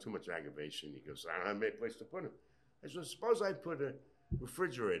 nah, too much aggravation. He goes, I don't have a place to put them. I said, suppose I put a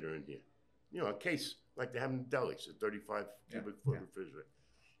refrigerator in here. A case like they have in delis, a 35 cubic foot refrigerator.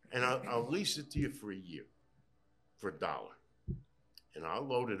 And I'll lease it to you for a year for $1. And I'll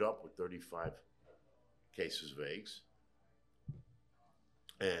load it up with 35 cases of eggs.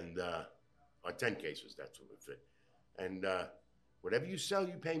 And, or 10 cases, that's what would fit. And whatever you sell,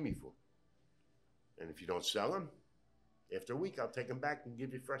 you pay me for. And if you don't sell them, after a week, I'll take them back and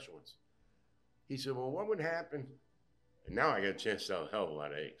give you fresh ones. He said, well, what would happen? And now I got a chance to sell a hell of a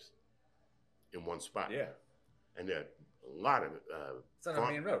lot of eggs in one spot. Yeah. And there are a lot of It's on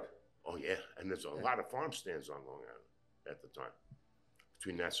a main road. Oh, yeah. And there's a lot of farm stands on Long Island at the time.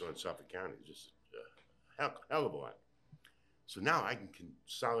 Between Nassau and Suffolk County. Just a hell of a lot. So now I can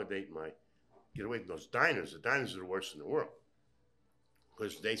consolidate get away from those diners. The diners are the worst in the world.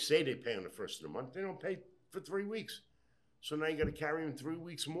 Because they say they pay on the first of the month. They don't pay for 3 weeks. So now you got to carry them 3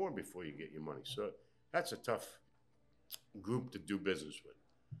 weeks more before you get your money. So that's a tough group to do business with.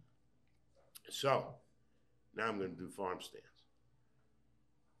 So now I'm going to do farm stands.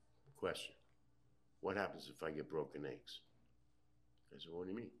 Question: what happens if I get broken eggs? I said, what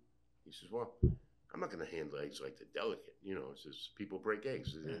do you mean? He says, well, I'm not going to handle eggs like they're delicate. It says people break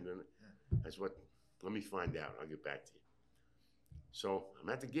eggs. I said, what? Let me find out. I'll get back to you. So I'm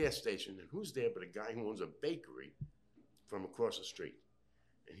at the gas station, and who's there but a guy who owns a bakery from across the street.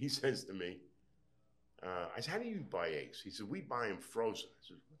 And he says to me, I said, how do you buy eggs? He said, we buy them frozen. I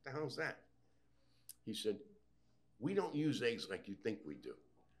said, what the hell is that? He said, we don't use eggs like you think we do.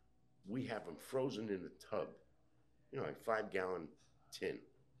 We have them frozen in a tub, like 5-gallon tin.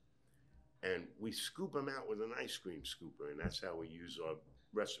 And we scoop them out with an ice cream scooper, and that's how we use our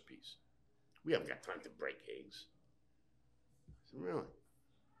recipes. We haven't got time to break eggs. I said, really?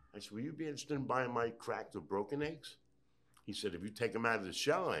 I said, will you be interested in buying my cracked or broken eggs? He said, if you take them out of the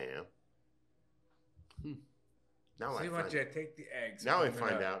shell, I am. Now So I you want find, you to take the eggs. now I and put them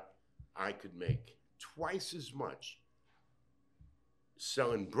in find a- out I could make twice as much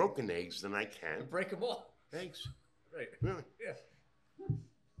selling broken eggs than I can break them all. eggs. Right. Really? Yeah.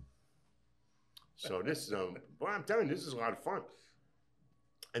 So this, well, I'm telling you, this is a lot of fun.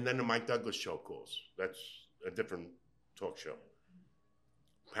 And then the Mike Douglas show calls. That's a different talk show.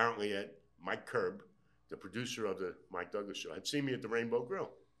 Apparently, Mike Curb, the producer of the Mike Douglas show, had seen me at the Rainbow Grill.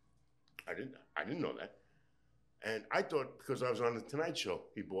 I didn't know that, and I thought because I was on the Tonight Show,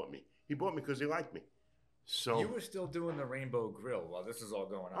 he bought me. He bought me because he liked me. So You were still doing the Rainbow Grill while this is all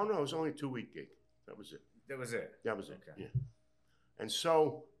going on. oh no, it was only a 2-week gig. That was it. That was it. That was it. Okay. Yeah. And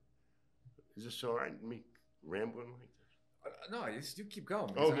so, is this all right? Me rambling like this? No, you keep going.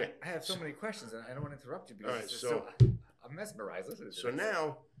 Because Okay. I have so many questions, and I don't want to interrupt you because All right, it's just so- I'm mesmerized. Listen to So this.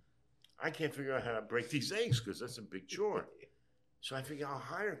 now, I can't figure out how to break these eggs because that's a big chore. So I figure I'll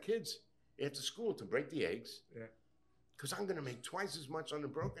hire kids after school to break the eggs Yeah. because I'm going to make twice as much on the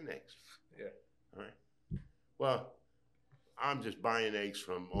broken eggs. Yeah. All right. Well, I'm just buying eggs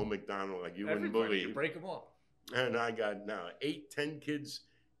from Old McDonald like you wouldn't Everybody, you believe. break them all. And I got now 8, 10 kids.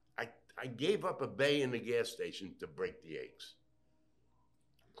 I gave up a bay in the gas station to break the eggs.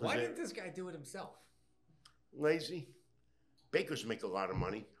 'Cause Why they're didn't this guy do it himself? lazy? Bakers make a lot of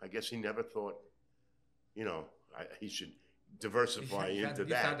money. I guess he never thought, he should diversify into You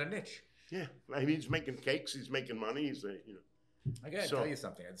that. found a niche. Yeah, I mean, he's making cakes. He's making money. He's I gotta So- tell you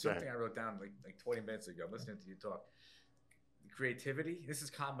something. It's something ahead. I wrote down like 20 minutes ago. I'm listening to you talk. Creativity. This is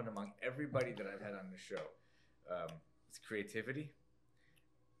common among everybody that I've had on the show. It's creativity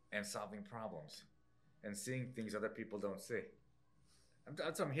and solving problems and seeing things other people don't see.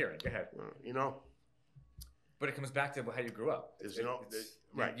 That's what I'm hearing. Go ahead. But it comes back to how you grew up. There's It's-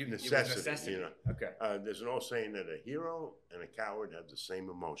 right it was necessity. Okay. There's an old saying that a hero and a coward have the same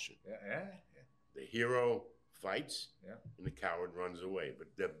emotion. Yeah. The hero fights, Yeah. and the coward runs away,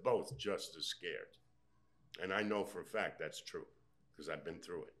 but they're both just as scared. And I know for a fact that's true because I've been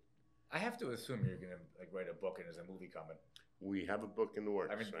through it. I have to assume you're gonna write a book and there's a movie coming. We have a book in the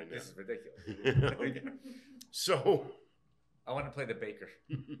works I mean, right this is now. ridiculous. Okay. So, I want to play the baker.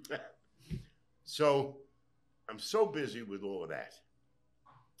 so I'm so busy with all of that,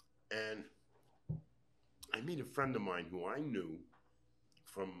 and I meet a friend of mine who I knew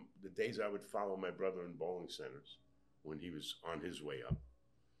from the days I would follow my brother in bowling centers when he was on his way up.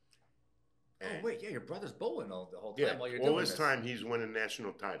 Oh wait, yeah, your brother's bowling the whole time Yeah, while you're all doing this this. time he's winning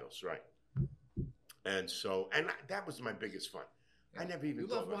national titles, right? And so, that was my biggest fun. I never even You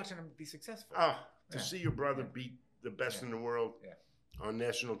thought love about watching him be successful. to Yeah. see your brother beat the best in the world Yeah. on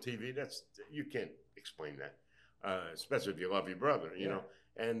national TV. You can't explain that, especially if you love your brother, you know.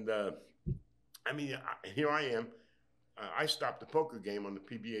 And here I am. I stopped the poker game on the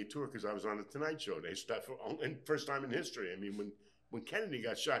PBA tour because I was on the Tonight Show. They stopped and first time in history. I mean, when Kennedy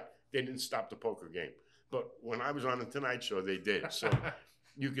got shot, they didn't stop the poker game, but when I was on the Tonight Show, they did. So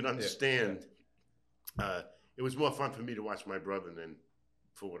you can understand. It was more fun for me to watch my brother than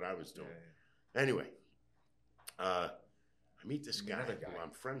for what I was doing. Anyway, I meet this guy Another guy. who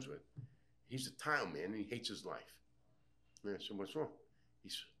I'm friends with. He's a tile man and he hates his life. And I said, what's wrong? He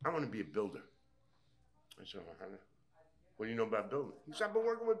said, I want to be a builder. I said, what do you know about building? He said, I've been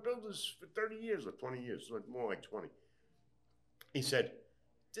working with builders for 30 years or 20 years, so more like 20. He said,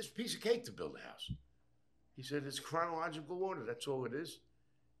 this piece of cake to build a house. He said, it's chronological order, that's all it is.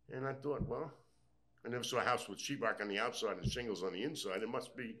 And I thought, well, I never saw a house with sheetrock on the outside and shingles on the inside. There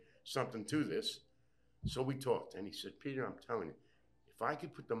must be something to this. So we talked, and he said, Peter, I'm telling you, if I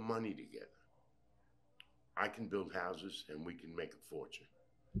could put the money together, I can build houses and we can make a fortune.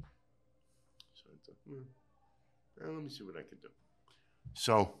 So I thought, well, let me see what I can do.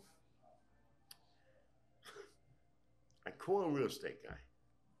 So I call a real estate guy.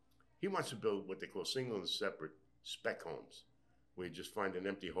 He wants to build what they call single and separate spec homes, where you just find an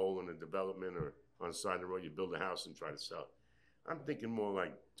empty hole in a development or on the side of the road, you build a house and try to sell it. I'm thinking more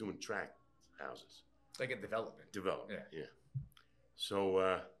like doing tract houses. It's like a development. Development, yeah.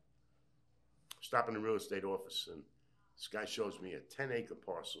 So stop in the real estate office, and this guy shows me a 10-acre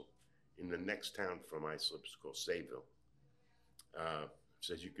parcel in the next town from Islip. It's called Sayville.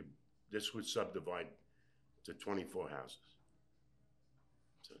 Says this would subdivide to 24 houses.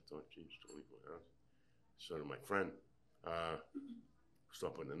 So I thought, geez, 24 houses. So to my friend,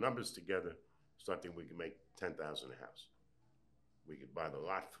 start putting the numbers together, start thinking we could make 10,000 a house. We could buy the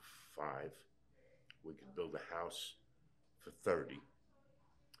lot for 5. We could build a house for 30.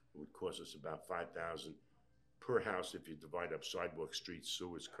 It would cost us about $5,000 per house if you divide up sidewalks, streets,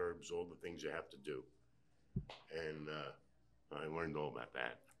 sewers, curbs, all the things you have to do. And I learned all about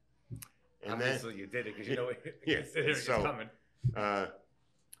that. And obviously you did it because you know yeah, it's so, coming.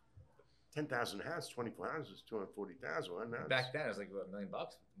 10,000 a house, 24 houses, 240,000. Well, now Back then it was like what, $1 million.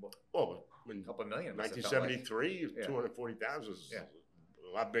 well, in A couple million. must have felt like. 1973, Yeah. 240,000 is Yeah.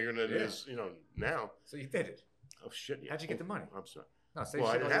 a lot bigger than it Yeah. is, now. So you did it. Oh shit! Yeah. How'd you get the money? I'm sorry. No, say Well,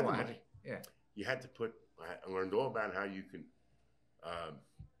 I shit didn't all have you the want. money. Yeah. You had to put. I learned all about how you can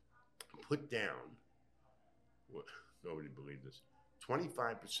put down. Well, nobody believed this.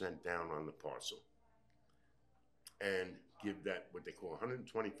 25% down on the parcel, and give that what they call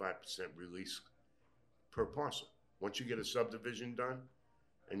 125% release per parcel. Once you get a subdivision done,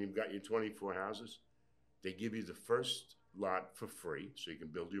 and you've got your 24 houses, they give you the first lot for free, so you can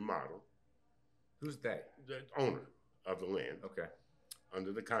build your model. Who's they? The owner of the land. Okay.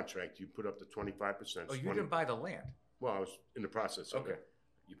 Under the contract, you put up to 25%. Oh, you didn't buy the land. Well, I was in the process of Okay. it.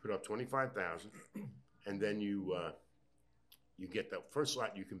 You put up 25,000, and then you get that first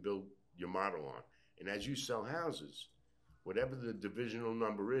lot you can build your model on. And as you sell houses, whatever the divisional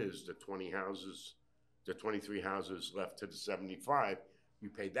number is, the 20 houses, the 23 houses left to the 75, you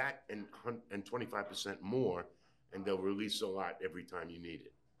pay that and 25% more, and they'll release a lot every time you need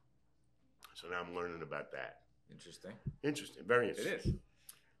it. So now I'm learning about that. Interesting. Interesting, very interesting. It is.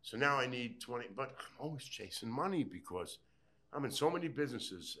 So now I need 20, but I'm always chasing money because I'm in so many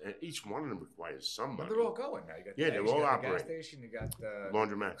businesses, and each one of them requires some But money. they're all going now. You got the Yeah, they're eggs, you all got the gas operating. station. You got the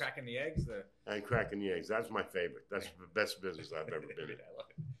Laundromats. cracking the eggs. And cracking the eggs. That's my favorite. That's the best business I've ever been in. I love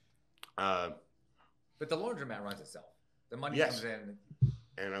it. Uh, But the laundromat runs itself. The money Yes. comes in.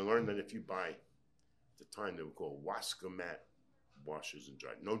 and I learned that if you buy, at the time they were called Wascomat washers and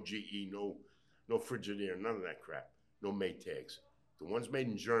dryers. No GE, no Frigidaire, none of that crap. No Maytags. The ones made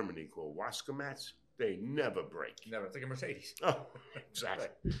in Germany called Wascomats, they never break. Never. It's like a Mercedes. Oh,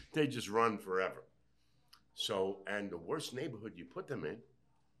 exactly. They just run forever. So, and the worse neighborhood you put them in,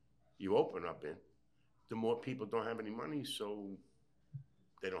 you open up in, the more people don't have any money, so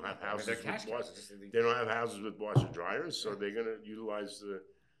they don't have houses They're with cash cows. washer. Just They don't have houses with washer dryers, so they're going to utilize the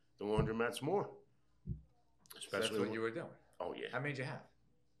laundromats more. So Especially that's what when- you were doing. Oh yeah. How many did you have?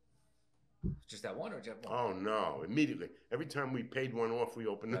 Just that one, or did you have more? Oh no! Immediately, every time we paid one off, we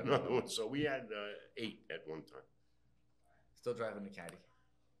opened another one. So we had 8 at one time. Still driving the caddy.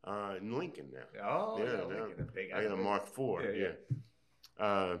 In Lincoln now. Oh, yeah, Yeah, Lincoln, yeah. a big. I got a Mark IV. Yeah,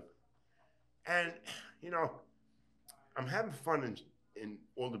 Yeah. And I'm having fun in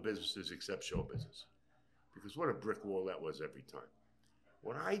all the businesses except show business, because what a brick wall that was every time.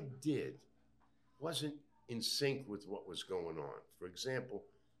 What I did wasn't in sync with what was going on. For example,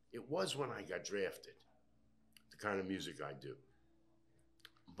 it was when I got drafted, the kind of music I do.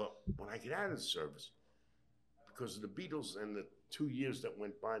 But when I get out of the service, because of the Beatles and the 2 years that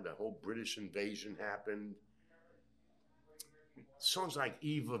went by, the whole British invasion happened. Songs like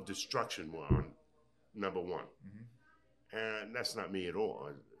Eve of Destruction were on number one. Mm-hmm. And that's not me at all.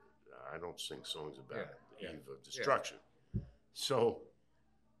 I don't sing songs about Yeah, Eve of Destruction. So,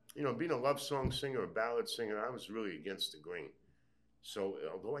 being a love song singer, a ballad singer, I was really against the grain. So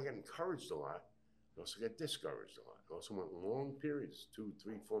although I got encouraged a lot, I also got discouraged a lot. I also went long periods, 2,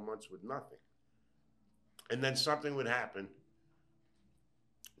 3, 4 months with nothing. And then something would happen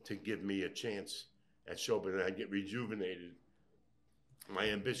to give me a chance at show business. I'd get rejuvenated. My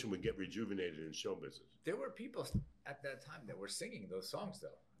ambition would get rejuvenated in show business. There were people at that time that were singing those songs, though.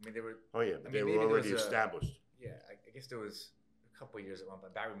 I mean, they were. Oh yeah, but I they mean, were maybe there already was a- established. Yeah, I guess there was a couple of years at one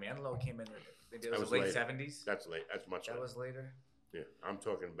point. Barry Manilow came in. It That was was the late later. '70s. That's late. That's much That later. was later. Yeah, I'm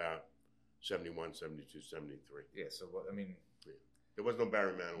talking about 71, 72, 73. Yeah. So what? I mean, There was no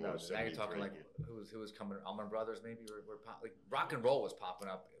Barry Manilow no. in Now 73. you're talking like yeah. who was coming? Allman Brothers, maybe. Like rock and roll was popping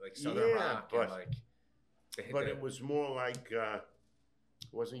up, like Southern Yeah, rock, but- and like. But it was more like, it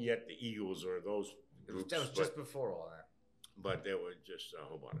wasn't yet the Eagles or those groups. That was but, just before all that. but there were just a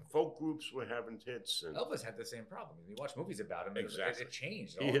whole bunch of folk groups were having hits. And Elvis had the same problem. You watch movies about him. Exactly. It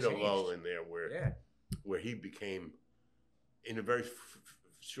changed. It he all hit a changed. lull in there where, Yeah. where he became, in a very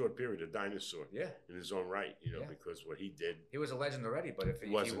short period, a dinosaur Yeah. in his own right, Yeah. because what he did, He was a legend already, but if he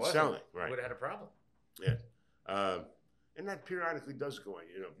Wasn't wasn't, selling, right. he would have had a problem. yeah. And that periodically does go on,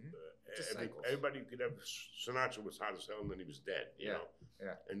 Just cycles. everybody could have, Sinatra was hot as hell and then he was dead, you Yeah, know.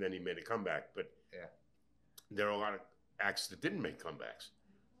 yeah. And then he made a comeback. But Yeah. there are a lot of acts that didn't make comebacks,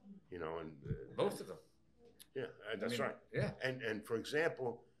 and Most of them. yeah, that's I mean, right. Yeah. And for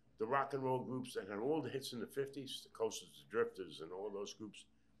example, the rock and roll groups that had all the hits in the 50s, the Coasters, the Drifters, and all those groups,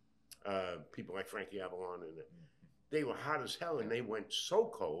 people like Frankie Avalon, and they were hot as hell, and they went so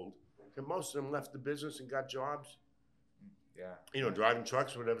cold that most of them left the business and got jobs. Yeah. You know, driving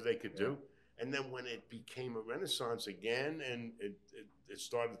trucks, whatever they could do. And then when it became a renaissance again and it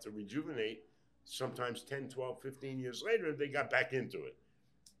started to rejuvenate, sometimes 10, 12, 15 years later, they got back into it.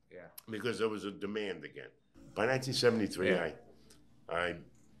 Yeah. Because there was a demand again. By 1973,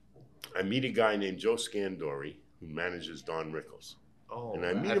 I meet a guy named Joe Scandori who manages Don Rickles. Oh, and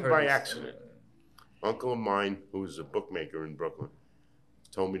I meet him by accident. Uncle of mine, who was a bookmaker in Brooklyn,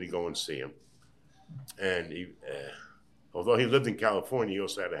 told me to go and see him. And he, although he lived in California, he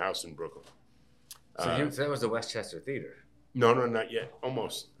also had a house in Brooklyn. So that was the Westchester Theater. No, not yet.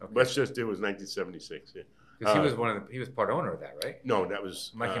 Almost. Okay. Westchester was 1976. Yeah. Because he was part owner of that, right? No, that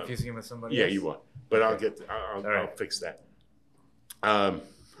was. Am I confusing him with somebody Yeah, else? you are. But Okay. I'll fix that.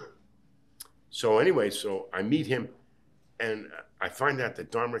 So anyway, I meet him, and I find out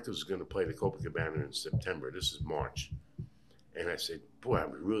that Don Rickles is going to play the Copacabana in September. This is March. And I said, boy, I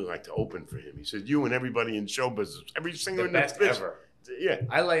would really like to open for him. He said, you and everybody in show business, every single The best business. ever. Yeah.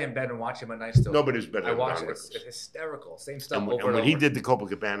 I lay in bed and watch him at night still. Nobody's better than watch Don it. Rickles. It's hysterical. Same stuff And over and when over. he did the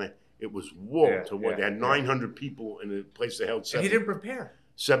Copacabana, it was wall Yeah, to wall. yeah, They had yeah. 900 people in a place that held And he didn't prepare.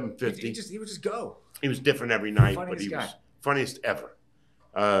 750. He would just go. He was different every night, but Funniest he was guy. funniest ever.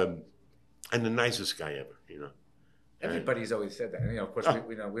 And the nicest guy ever, you know. Everybody's always said that. And, of course,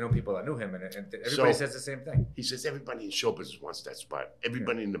 we know people that knew him, and everybody So- says the same thing. He says everybody in show business wants that spot.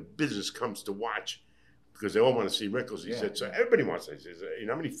 Everybody in the business comes to watch because they all want to see Rickles. He said, so everybody wants it. He says, you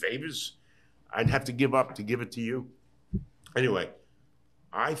know how many favors I'd have to give up to give it to you? Anyway,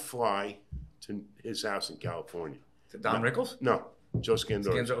 I fly to his house in California. To Don Rickles? No, Joe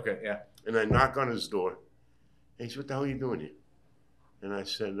Scandori. Okay, yeah. And I knock on his door. And he said, what the hell are you doing here? And I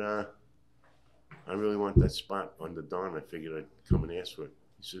said, I really want that spot on the Don. I figured I'd come and ask for it.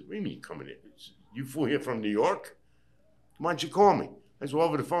 He said, what do you mean coming in? He said, you flew here from New York? Why don't you call me? I said, well,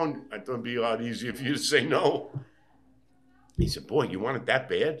 over the phone, I thought it'd be a lot easier for you to say no. He said, boy, you want it that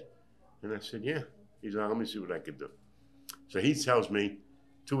bad? And I said, yeah. He said, let me see what I could do. So he tells me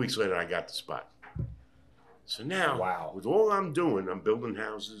 2 weeks later, I got the spot. So now, Wow. with all I'm doing, I'm building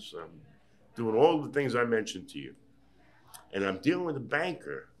houses, I'm doing all the things I mentioned to you. And I'm dealing with a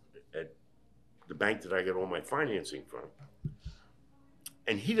banker at the bank that I get all my financing from.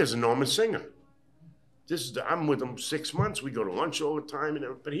 And he doesn't know I'm a singer. I'm with him 6 months. We go to lunch all the time,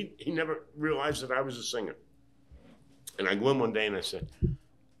 but he never realized that I was a singer. And I go in one day and I said,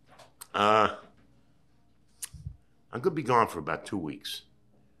 I'm going to be gone for about 2 weeks.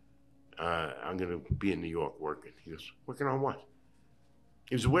 I'm going to be in New York working. He goes, working on what?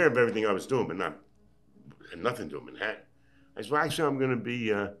 He was aware of everything I was doing, but had nothing to do with Manhattan. I said, well, actually, I'm going to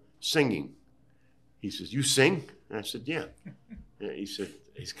be singing. He says, you sing? And I said, yeah. He said,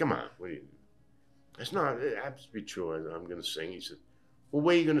 come on. What are you? I said, no, it happens to be true. I'm going to sing. He said, well,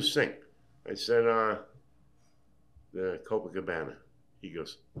 where are you going to sing? I said, the Copacabana. He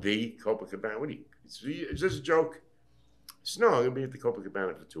goes, the Copacabana? What are you? Is this a joke? I said, no, I'm going to be at the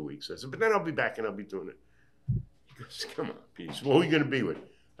Copacabana for 2 weeks. I said, but then I'll be back and I'll be doing it. He goes, come on, Pete. Well, who are you going to be with?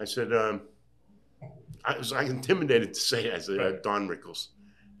 I said, I was intimidated to say it. I said, Don Rickles.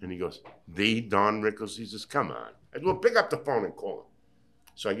 And he goes, the Don Rickles? He says, come on. I said, well, pick up the phone and call him.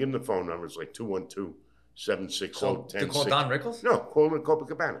 So I give him the phone number. It's like 212-760-1060. To call Don Rickles? No, call the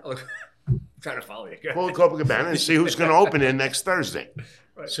Copacabana. Look, I'm trying to follow you. Go Call the ahead. Copacabana and see who's going to open it next Thursday.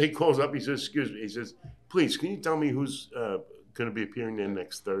 Right. So he calls up. He says, excuse me. He says, please, can you tell me who's going to be appearing there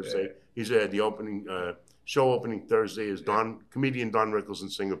next Thursday? Yeah. He said, the opening show opening Thursday is comedian Don Rickles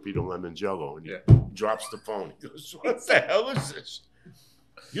and singer Peter Lemongello. And he drops the phone. He goes, what the hell is this?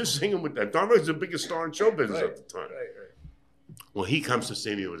 You're singing with that. Don Rickles is the biggest star in show business at the time. Right. Well, he comes to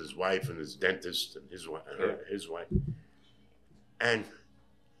see me with his wife and his dentist and his wife. And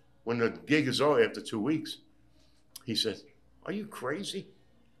when the gig is over after 2 weeks, he says, are you crazy?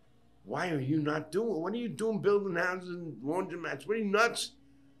 Why are you not doing? What are you doing building houses and laundromats? What are you, nuts?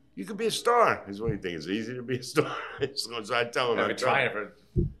 You could be a star. That's what do you think? It's easy to be a star. So I tell him. I've been trying for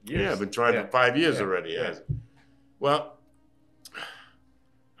years. Yeah, I've been trying for 5 years already. Yeah. Well,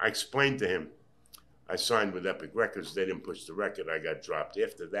 I explained to him, I signed with Epic Records. They didn't push the record. I got dropped.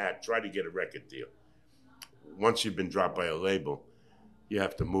 After that, try to get a record deal. Once you've been dropped by a label, you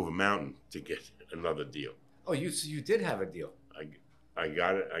have to move a mountain to get another deal. Oh, you did have a deal. I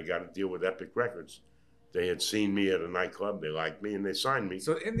got it. I got a deal with Epic Records. They had seen me at a nightclub. They liked me, and they signed me.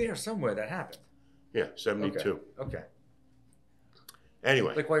 So in there somewhere that happened. Yeah, 72. Okay.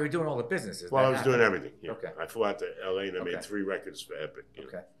 Anyway. Like while you were doing all the businesses. While I was doing everything. Yeah. Okay. I flew out to L.A. and I made Okay. 3 records for Epic. You know.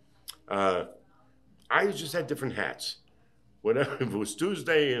 Okay. I just had different hats. whatever. If it was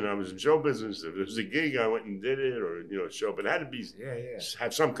Tuesday and I was in show business, if it was a gig, I went and did it, or show. But it had to be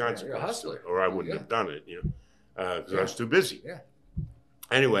have some consequence, you're a hustler. or I wouldn't have done it. Because I was too busy. Yeah.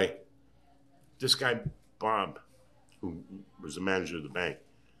 Anyway, this guy Bob, who was the manager of the bank,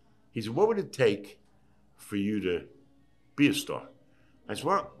 he said, "What would it take for you to be a star?" I said,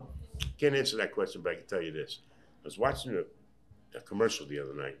 "Well, can't answer that question, but I can tell you this. I was watching a commercial the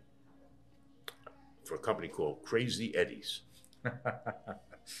other night for a company called Crazy Eddie's."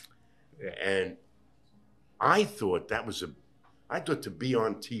 And I thought to be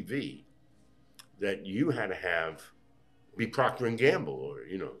on TV, that you had to be Procter & Gamble or,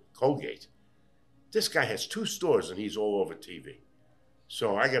 Colgate. This guy has 2 stores and he's all over TV.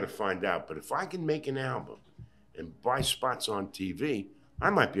 So I got to find out. But if I can make an album and buy spots on TV, I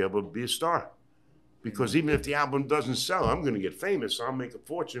might be able to be a star. Because even if the album doesn't sell, I'm going to get famous. I'll make a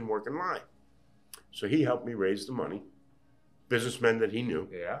fortune working live. So he helped me raise the money. Businessmen that he knew.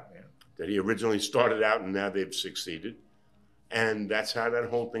 Yeah. That he originally started out and now they've succeeded. And that's how that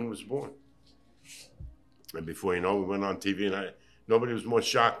whole thing was born. And before you know, we went on TV and nobody was more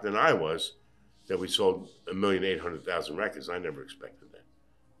shocked than I was that we sold 1,800,000 records. I never expected that.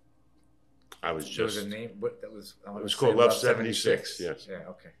 I was just. There was a name. It was called Love 76. Yes. Yeah.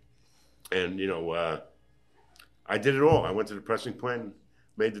 Okay. And I did it all. I went to the pressing plant,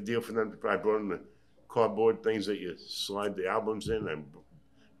 made the deal for them. I brought them the cardboard things that you slide the albums in. I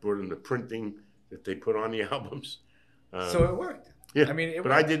brought them the printing that they put on the albums. So it worked. Yeah, I mean,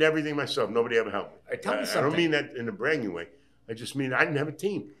 I did everything myself. Nobody ever helped me. Tell me something. I don't mean that in a bragging way. I just mean I didn't have a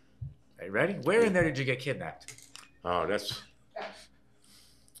team. Are you ready? Where in there did you get kidnapped? Oh, that's.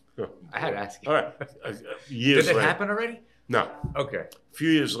 I had to ask you. All right. Years Did it later. happen already? No. Okay. A few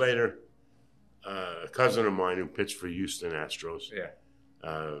years later, a cousin of mine who pitched for Houston Astros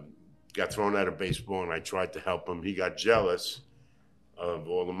got thrown out of baseball, and I tried to help him. He got jealous of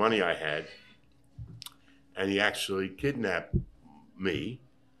all the money I had, and he actually kidnapped me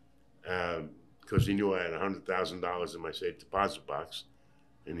because he knew I had $100,000 in my safe deposit box,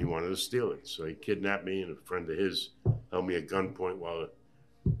 and he wanted to steal it. So he kidnapped me, and a friend of his held me at gunpoint while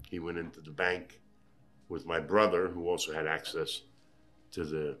he went into the bank with my brother, who also had access to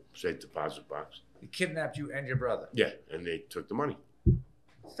the safe deposit box. He kidnapped you and your brother. Yeah, and they took the money.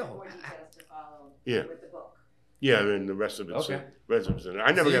 So what you said us to follow with the book. Yeah, and the rest of it. Okay.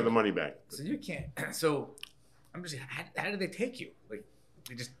 I never got the money back. So you can't. So I'm just. How did they take you? Like,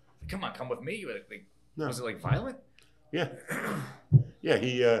 they just come with me. Like, No. Was it like violent? Yeah, yeah.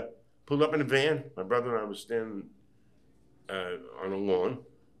 He pulled up in a van. My brother and I was standing on a lawn,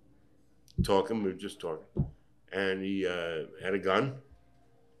 talking. We were just talking, and he had a gun.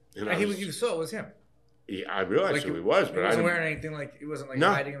 And you saw it was him. I realized who he was, but he wasn't wearing anything like he wasn't like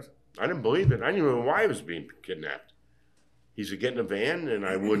hiding himself. I didn't believe it. I didn't even know why he was being kidnapped. He said, "Get in a van," and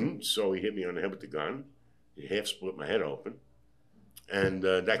I wouldn't, so he hit me on the head with the gun. He half split my head open, and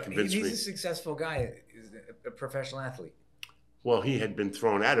that convinced me. He's a successful guy. He's a professional athlete. Well, he had been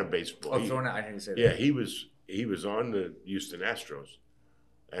thrown out of baseball. Thrown out. I didn't say that. Yeah, he was on the Houston Astros,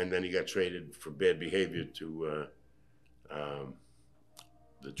 and then he got traded for bad behavior to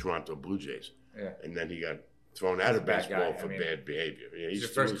the Toronto Blue Jays. Yeah. And then he got thrown out of baseball for bad behavior. Yeah, he's your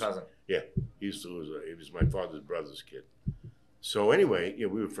first cousin. Yeah, he used to lose. He was my father's brother's kid. So anyway, we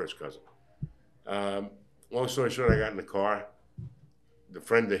were first cousin. Long story short, I got in the car. The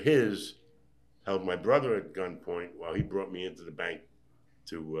friend of his held my brother at gunpoint while he brought me into the bank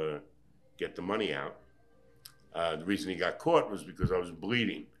to get the money out. The reason he got caught was because I was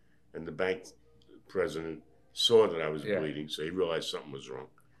bleeding, and the bank president saw that I was bleeding, so he realized something was wrong.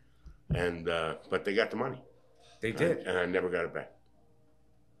 And but they got the money. They did, and I never got it back.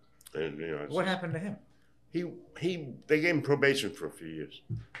 And what happened to him? They gave him probation for a few years.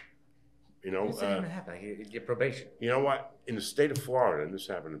 What's going to happen? He get probation. You know what? In the state of Florida, and this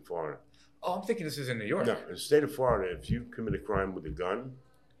happened in Florida. Oh, I'm thinking this is in New York. No, in the state of Florida, if you commit a crime with a gun,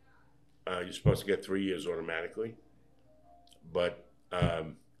 you're supposed to get 3 years automatically. But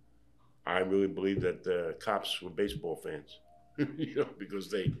I really believe that the cops were baseball fans, because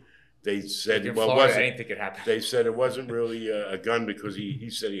they said, in well, Florida, anything could happen. They said it wasn't really a gun because he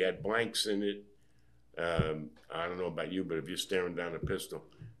said he had blanks in it. I don't know about you, but if you're staring down a pistol,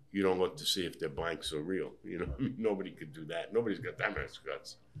 you don't look to see if their blanks are real. Nobody could do that. Nobody's got that much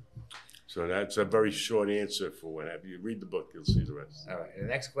guts. So that's a very short answer for what have you. Read the book, you'll see the rest. All right. The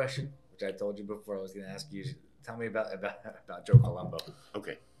next question, which I told you before I was going to ask you, tell me about Joe Colombo.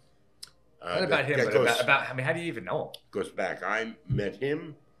 Okay. Not about him, but about how do you even know him? Goes back. I met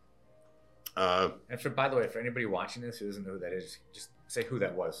him. And by the way, for anybody watching this who doesn't know who that is, just Say who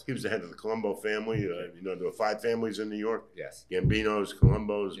that was. He was the head of the Colombo family. There were 5 families in New York. Yes. Gambinos,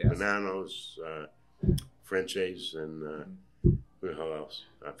 Colombos, Yes. Bonanos, Frances, and who the hell else?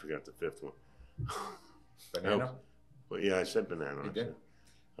 I forgot the 5th one. Banana? Well, yeah, I said Banana. You did?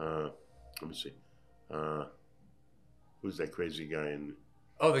 Let me see. Who's that crazy guy in?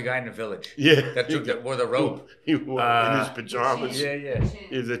 Oh, the guy in the village. Yeah, That wore the robe. He wore in his pajamas. Yeah.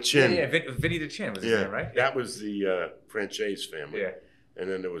 The Chin. Yeah. Vinny the Chin was his name, right? That was the Frances family. Yeah. And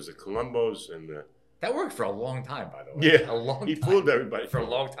then there was the Colombos and the. That worked for a long time, by the way. Yeah, A long he time. fooled everybody For a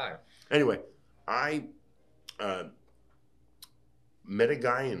long time. Anyway, I met a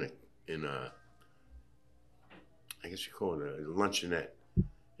guy in a I guess you call it a luncheonette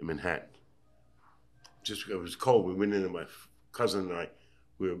in Manhattan. Just it was cold. We went in, and my cousin and I,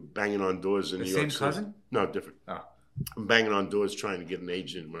 we were banging on doors in The New York same City. cousin? No, different. Oh. I'm banging on doors trying to get an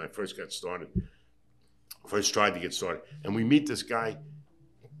agent when I first got started. First tried to get started. And we meet this guy,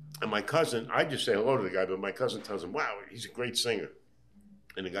 and my cousin, I just say hello to the guy, but my cousin tells him, wow, he's a great singer.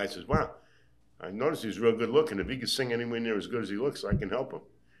 And the guy says, wow, I noticed he's real good looking. If he could sing anywhere near as good as he looks, I can help him.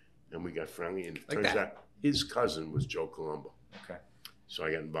 And we got friendly, and it Like turns that. out his cousin was Joe Colombo. Okay. So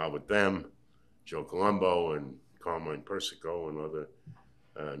I got involved with them, Joe Colombo and Carmine Persico and other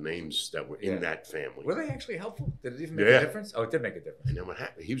names that were in that family. Were they actually helpful? Did it even make Yeah. a difference? Oh, it did make a difference. And then what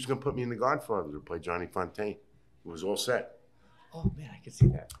happened? He was going to put me in The Godfather to play Johnny Fontaine. It was all set. Oh man, I could see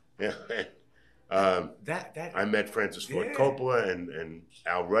that. Yeah. That I met Francis Ford Yeah. Coppola and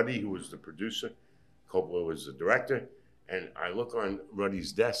Al Ruddy, who was the producer. Coppola was the director. And I look on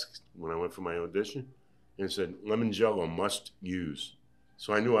Ruddy's desk when I went for my audition, and it said, Lemon Jello must use.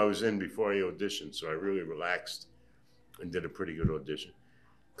 So I knew I was in before I auditioned, so I really relaxed and did a pretty good audition.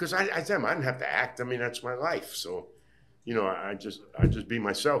 Because I tell him, I didn't have to act. I mean, that's my life. So, I just be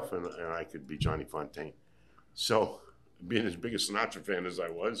myself, and I could be Johnny Fontaine. So, being as big a Sinatra fan as I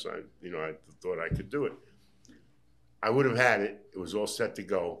was, I thought I could do it. I would have had it. It was all set to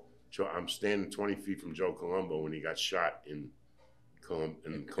go. I'm standing 20 feet from Joe Colombo when he got shot in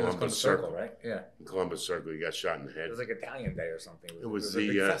Columbus Circle. Right? Yeah. In Columbus Circle, he got shot in the head. It was like Italian Day or something. It was a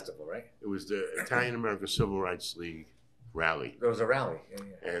big the, festival, right? It was the Italian American Civil Rights League rally. There was a rally.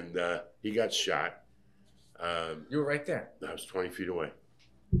 Yeah. And he got shot. You were right there. I was 20 feet away.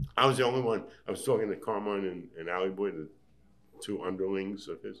 I was the only one. I was talking to Carmine and Alley Boy, the 2 underlings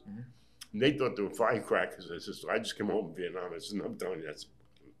of his. Mm-hmm. And they thought they were firecrackers. I said, I just came home from Vietnam. I said, no, I'm telling you, that's a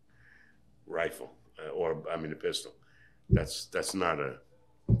rifle. A pistol. That's not a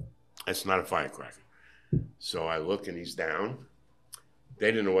firecracker. So I look, and he's down.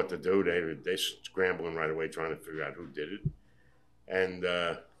 They didn't know what to do. They scrambling right away trying to figure out who did it. And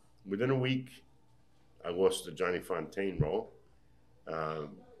within a week, I lost the Johnny Fontaine role.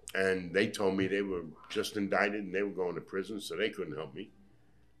 And they told me they were just indicted and they were going to prison, so they couldn't help me.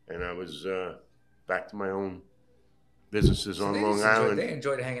 And I was back to my own businesses on Long Island. They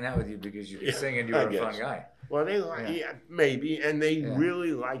enjoyed hanging out with you because you could sing and you were a fun guy. Well, they maybe, and they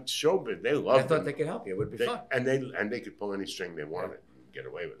really liked showbiz. They loved it. I thought they could help you. It would be fun. And they could pull any string they wanted and get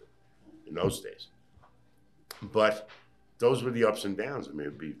away with it in those days. But those were the ups and downs. I mean,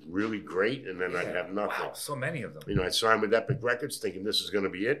 it'd be really great, and then I'd have nothing. Wow, so many of them. I'd sign with Epic Records thinking this is going to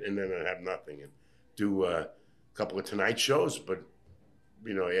be it, and then I'd have nothing. And do a couple of Tonight shows, but,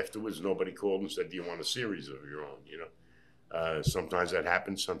 afterwards nobody called and said, do you want a series of your own, Sometimes that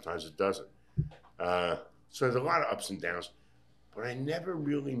happens, sometimes it doesn't. So there's a lot of ups and downs, but I never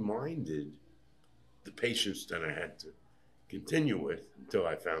really minded the patience that I had to continue with until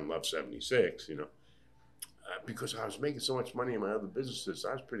I found Love 76, because I was making so much money in my other businesses.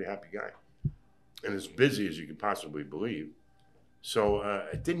 I was a pretty happy guy and as busy as you could possibly believe. So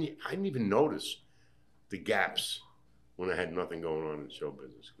I didn't even notice the gaps when I had nothing going on in show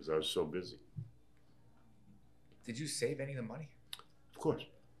business because I was so busy. Did you save any of the money? Of course.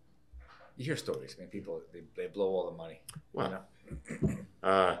 You hear stories. I mean, people, they blow all the money. Well,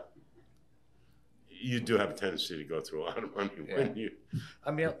 you do have a tendency to go through a lot of money when you...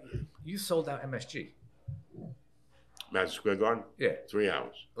 I mean, you sold out MSG. Madison Square Garden? Yeah. 3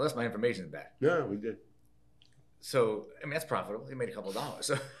 hours. Well, that's my information is bad. No, we did. So, I mean, that's profitable. You made a couple of dollars.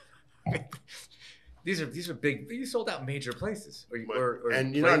 So, these are big. You sold out major places.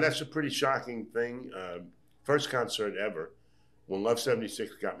 And that's a pretty shocking thing. First concert ever. When Love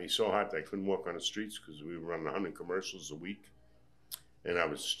 76 got me so hot that I couldn't walk on the streets because we were running 100 commercials a week. And I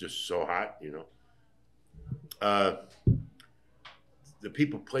was just so hot, The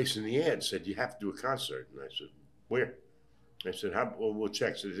people placing the ad said, you have to do a concert. And I said, where? I said, well, we'll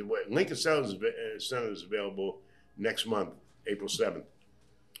check. So they said, well, Lincoln Center is available next month, April 7th.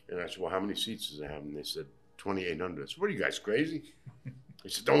 And I said, well, how many seats does it have? And they said, $2,800. What are you guys, crazy? He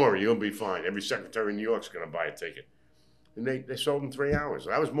said, don't worry, you'll be fine. Every secretary in New York's going to buy a ticket. And they sold in 3 hours.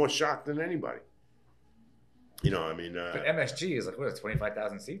 I was more shocked than anybody. You know, I mean... but MSG is like, what is it,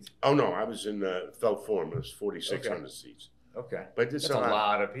 25,000 seats? Oh, no, I was in Felt Forum. It was 4,600 seats. Okay. But that's a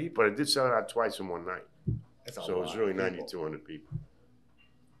lot of people. But I did sell it out twice in one night. That's a so lot it was really of people. 9,200 people.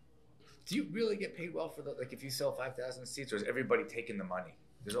 Do you really get paid well for like if you sell 5,000 seats, or is everybody taking the money?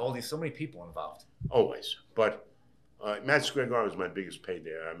 There's so many people involved. Always. But Madison Square Garden was my biggest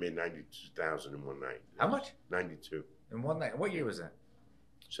payday. I made $92,000 in one night. How much? 92. In one night. What year was that?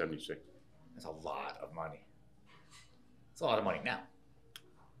 76. That's a lot of money. It's a lot of money now.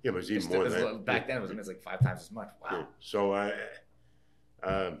 Yeah, but it was even more than that. Back then, it was like 5 times as much. Wow. Yeah. So, all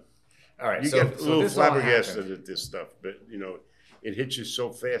right. You get a little flabbergasted at this stuff, but, you know, it hits you so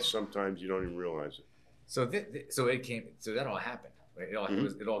fast sometimes you don't even realize it. So that all happened. Right?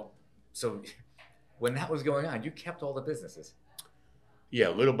 It all. So when that was going on, you kept all the businesses. Yeah,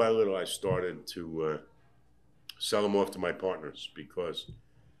 little by little, I started to sell them off to my partners because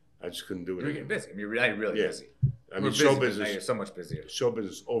I just couldn't do it. You were getting busy. I mean, you're really busy. I mean, show business. Now you're so much busier. Show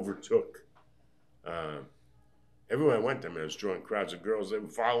business overtook. Everywhere I went, I mean, I was drawing crowds of girls. They were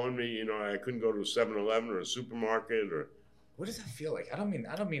following me. You know, I couldn't go to a 7-Eleven or a supermarket or. What does that feel like? I don't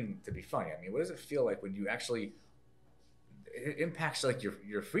mean to be funny. I mean, what does it feel like when you actually? It impacts like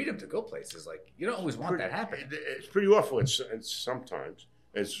your freedom to go places. Like you don't always want that happening. It's pretty awful. It's sometimes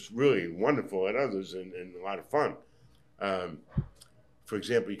it's really wonderful at others and a lot of fun. For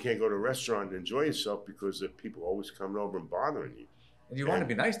example, you can't go to a restaurant and enjoy yourself because the people always coming over and bothering you. And you want to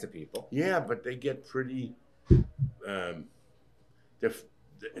be nice to people. Yeah, but they get pretty. They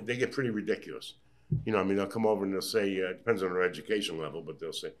get pretty ridiculous. You know, I mean, they'll come over and they'll say, it depends on their education level, but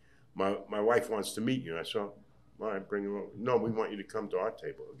they'll say, my wife wants to meet you. I said, all right, bring her over. No, we want you to come to our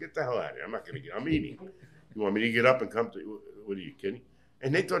table. Get the hell out of here. I'm not going to I'm eating. You want me to get up and come to, what are you kidding?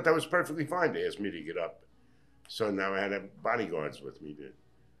 And they thought that was perfectly fine to ask me to get up. So now I had to have bodyguards with me to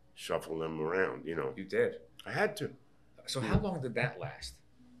shuffle them around, you know. You did? I had to. So how long did that last?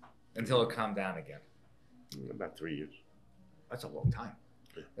 Until it calmed down again? About 3 years. That's a long time.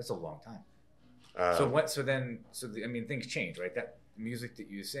 Yeah. That's a long time. I mean, things change, right? That music that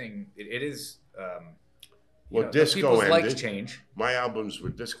you sing, it is. Disco people's ended. likes change. My albums were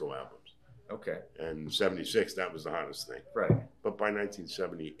disco albums. Okay. And 76, that was the hottest thing. Right. But by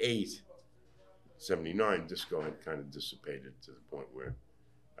 1978, 79, disco had kind of dissipated to the point where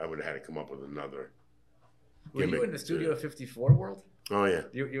I would have had to come up with another. Were you in the Studio 54 world? Oh yeah.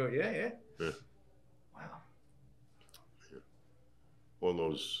 Yeah. Wow. Yeah. All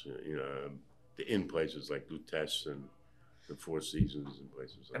those, in places like Lutece and the Four Seasons and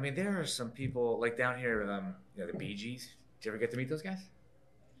places like I mean, there are some people, like down here, the Bee Gees. Did you ever get to meet those guys?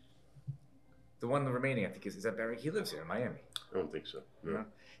 The one remaining, I think, is that Barry? He lives here in Miami. I don't think so. No. No?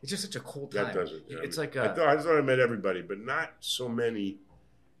 It's just such a cool time. That doesn't. It's I thought I met everybody, but not so many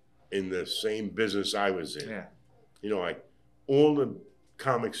in the same business I was in. Yeah. You know, like all the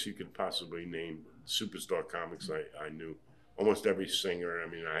comics you could possibly name, superstar comics I knew. Almost every singer. I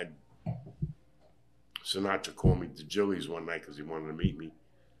mean, I had Sinatra call me to Jilly's one night because he wanted to meet me,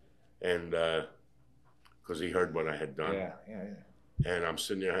 and because he heard what I had done. Yeah. And I'm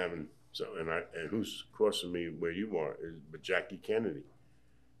sitting there having and who's crossing me where you are is but Jackie Kennedy,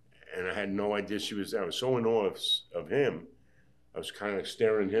 and I had no idea she was there. I was so in awe of him. I was kind of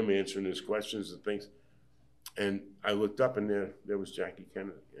staring at him, answering his questions and things, and I looked up and there was Jackie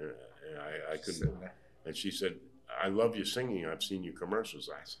Kennedy, and I couldn't. And she said, "I love your singing. I've seen your commercials."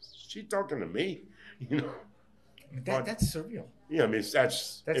 I said, "She talking to me?" You know, that's surreal. Yeah, I mean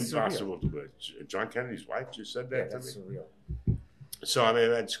that's impossible surreal. to believe. John Kennedy's wife just said that Yeah, to that's me. surreal. So I mean,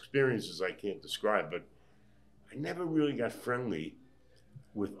 I've had experiences I can't describe, but I never really got friendly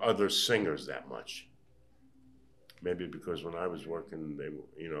with other singers that much. Maybe because when I was working, they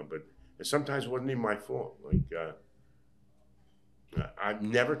were, but it sometimes wasn't even my fault. Like I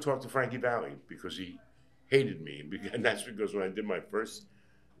never talked to Frankie Valli because he hated me, and that's because when I did my first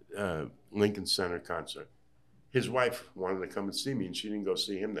Lincoln Center concert, his wife wanted to come and see me, and she didn't go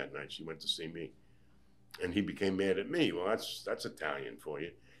see him that night. She went to see me, and he became mad at me. Well, that's Italian for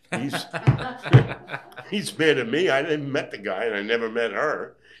you. He's he's mad at me. I didn't met the guy, and I never met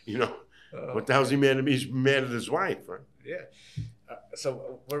her. What the hell's he mad at me? He's mad at his wife, right? Yeah.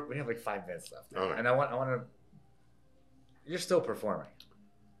 So we have like 5 minutes left, all right. And I want to. You're still performing?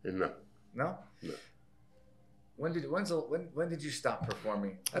 No. No. No. When did you stop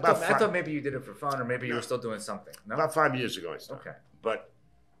performing? I About thought maybe you did it for fun, or maybe you were still doing something. No. About 5 years ago, I stopped. Okay. But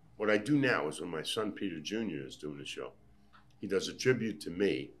what I do now is when my son Peter Jr. is doing a show, he does a tribute to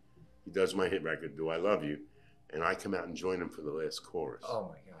me. He does my hit record, "Do I Love You," and I come out and join them for the last chorus. Oh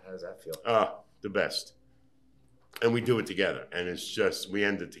my God, how does that feel? The best. And we do it together, and it's just, we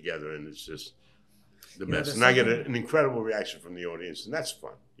end it together, and it's just the best. And I get an incredible reaction from the audience, and that's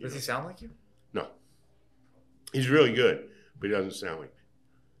fun. Does he sound like you? No. He's really good, but he doesn't sound like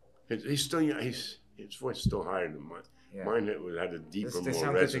me. He's still young. His voice is still higher than mine. Yeah. Mine had a deeper, they more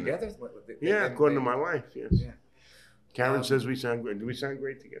sound resonant. Good together? Yeah, according to my wife, yes. Yeah. Karen says we sound great. Do we sound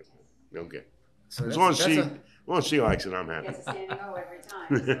great together? Okay. So as long as she likes it, I'm happy. He gets a standing O every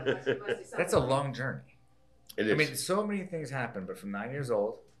time. So that's a long journey. It is. I mean, so many things happen, but from 9 years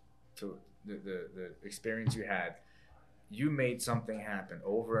old to the experience you had, you made something happen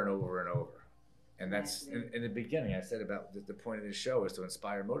over and over and over. And that's, in the beginning, I said about the point of this show is to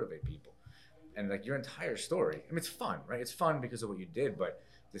inspire, motivate people. And like your entire story, I mean, it's fun, right? It's fun because of what you did, but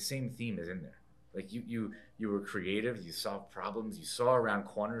the same theme is in there. Like you were creative, you solved problems, you saw around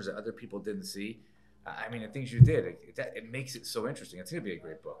corners that other people didn't see. I mean, the things you did, it makes it so interesting. It's going to be a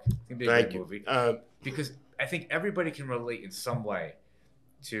great book. It's going to be a great movie. Because I think everybody can relate in some way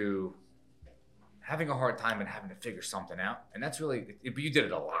to having a hard time and having to figure something out. And that's really, but you did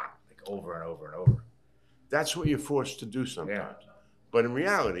it a lot, like over and over and over. That's what you're forced to do sometimes. Yeah. But in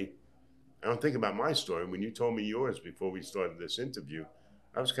reality, I don't think about my story. When you told me yours before we started this interview,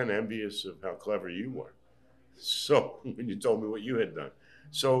 I was kind of envious of how clever you were. So when you told me what you had done.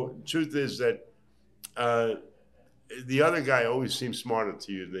 So truth is that the other guy always seems smarter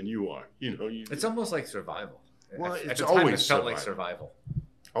to you than you are. You know, it's almost like survival. Well, at it's the time, always it felt survival. like survival.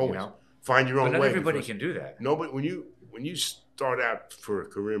 Always. You know? Find your own but not way. Everybody can do that. No, but when you start out for a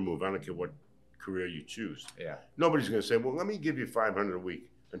career move, I don't care what career you choose. Yeah. Nobody's going to say, well, let me give you $500 a week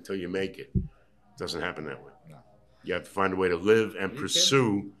until you make it. It doesn't happen that way. No. You have to find a way to live and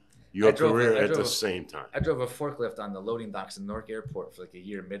pursue your career at the same time. I drove a forklift on the loading docks in Newark Airport for like a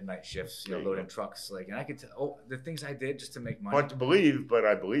year, midnight shifts, loading trucks. Like, and I could tell the things I did just to make money. Hard to believe, but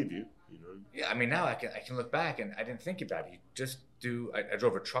I believe you. You know. Yeah, I mean now I can look back and I didn't think about it. You just do. I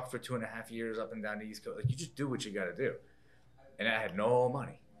drove a truck for 2.5 years up and down the East Coast. Like you just do what you got to do, and I had no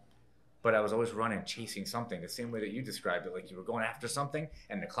money. But I was always running, chasing something, the same way that you described it. Like you were going after something,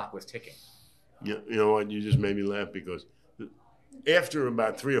 and the clock was ticking. You know what? You just made me laugh because after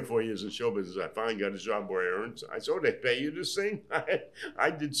about 3 or 4 years in show business, I finally got a job where I earned. I said, "Oh, they pay you to sing?" I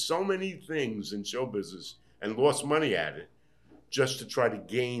did so many things in show business and lost money at it just to try to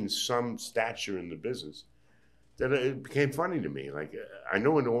gain some stature in the business that it became funny to me. Like I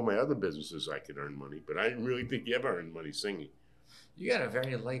know in all my other businesses I could earn money, but I didn't really think you ever earned money singing. You got a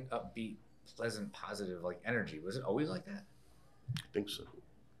very light, upbeat, pleasant, positive like energy. Was it always like that? I think so.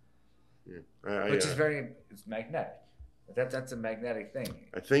 Yeah. Which is it's magnetic. That's a magnetic thing.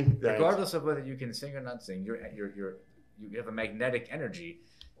 I think that regardless of whether you can sing or not sing, you have a magnetic energy.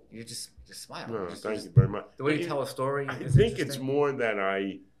 You just smile. No, thank you very much. The way you tell a story. I think it's more that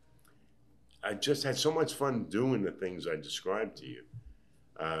I just had so much fun doing the things I described to you,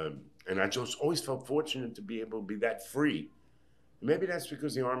 and I just always felt fortunate to be able to be that free. Maybe that's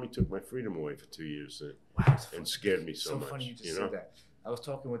because the Army took my freedom away for 2 years and scared me so much. Funny you just said that. I was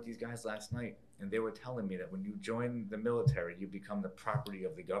talking with these guys last night, and they were telling me that when you join the military, you become the property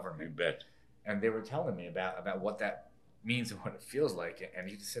of the government. You bet. And they were telling me about what that means and what it feels like, and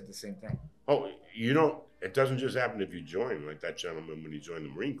you just said the same thing. Oh, it doesn't just happen if you join, like that gentleman when he joined the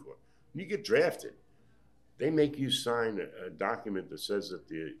Marine Corps. When you get drafted, they make you sign a document that says that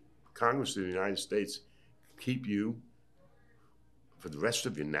the Congress of the United States keep you for the rest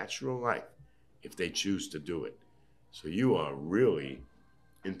of your natural life if they choose to do it. So you are really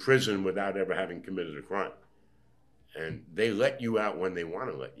in prison without ever having committed a crime. And they let you out when they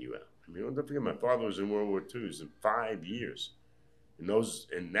want to let you out. I mean, don't forget, my father was in World War II. He was in 5 years.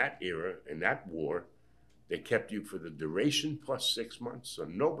 In that era, in that war, they kept you for the duration plus 6 months, so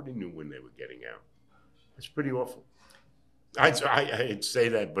nobody knew when they were getting out. It's pretty awful. I'd say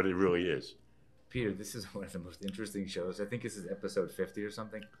that, but it really is. Peter, this is one of the most interesting shows. I think this is episode 50 or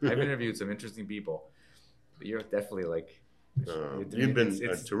something. I've interviewed some interesting people, but you're definitely like... you've been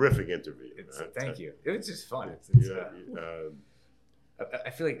a terrific interview. Thank you. It was just fun.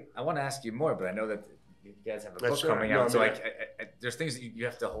 I feel like I want to ask you more, but I know that you guys have a book coming out, so there's things that you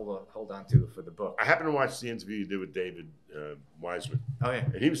have to hold on to for the book. I happened to watch the interview you did with David Wiseman. Oh, yeah.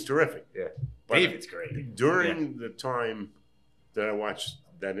 And he was terrific. Yeah. But David's great. During the time that I watched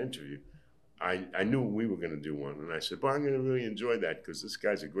that interview, I knew we were going to do one, and I said, well, I'm going to really enjoy that because this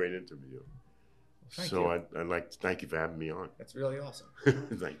guy's a great interviewer. Thank you. I'd like to thank you for having me on. That's really awesome.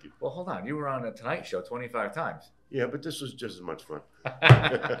 Thank you. Well, hold on. You were on a Tonight Show 25 times. Yeah, but this was just as much fun.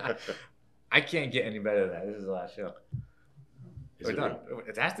 I can't get any better than that. This is the last show. Is it done?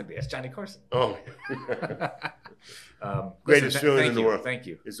 It has to be. It's Johnny Carson. Oh. Greatest feeling in the world. Thank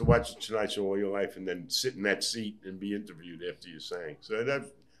you. Is to watch the Tonight Show all your life and then sit in that seat and be interviewed after you sang. So I've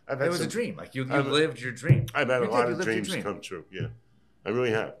had It was a dream. Like you lived your dream. I've had a lot of dreams come true. Yeah, I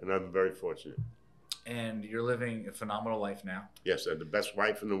really have, and I'm very fortunate. And you're living a phenomenal life now. Yes, I have the best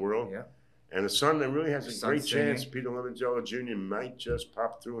wife in the world. Yeah. And a son that really has a great singing. chance. Peter Lemongello Jr. might just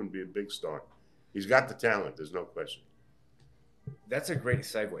pop through and be a big star. He's got the talent. There's no question. That's a great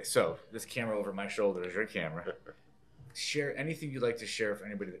segue. So this camera over my shoulder is your camera. Share anything you'd like to share for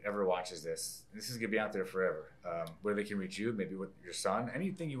anybody that ever watches this. This is going to be out there forever. Where they can reach you, maybe with your son.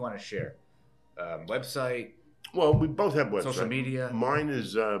 Anything you want to share. Website. Well, we both have websites. Social media. Mine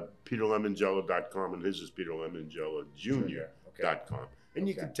is peterlemongello.com and his is peterlemongellojr.com. Okay. And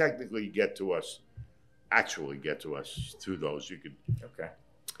you can technically actually get to us through those. You could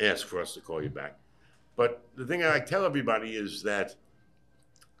ask for us to call you back. But the thing I tell everybody is that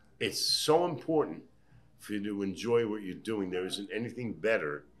it's so important for you to enjoy what you're doing. There isn't anything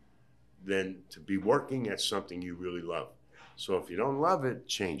better than to be working at something you really love. So if you don't love it,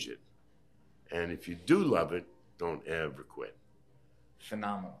 change it. And if you do love it, don't ever quit.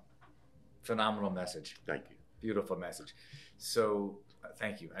 Phenomenal message. Thank you. Beautiful message. So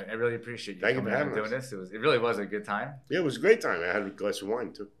thank you. I really appreciate you Thank coming you for out and doing this. It really was a good time. Yeah, it was a great time. I had a glass of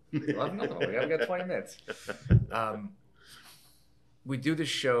wine too. Well, no, we got 20 minutes. We do this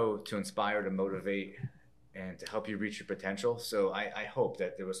show to inspire, to motivate, and to help you reach your potential. So I hope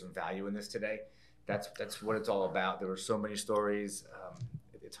that there was some value in this today. That's what it's all about. There were so many stories.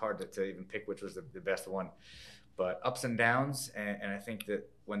 It's hard to even pick which was the best one. But ups and downs, and I think that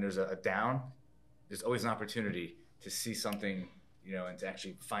when there's a down, there's always an opportunity to see something, and to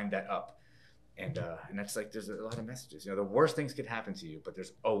actually find that up. And that's like, there's a lot of messages. The worst things could happen to you, but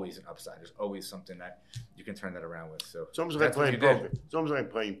there's always an upside. There's always something that you can turn that around with. So it's almost like playing poker. It's almost like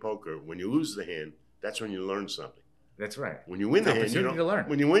playing poker. When you lose the hand, that's when you learn something. That's right. When you win the hand, you don't learn.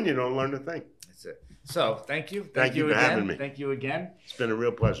 When you win, you don't learn a thing. That's it. So thank you. Thank you for again. having me. Thank you again. It's been a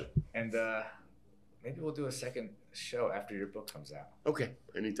real pleasure. And maybe we'll do a second show after your book comes out. Okay,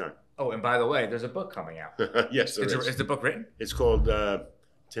 anytime. Oh, and by the way, there's a book coming out. Yes, there is. Is the book written? It's called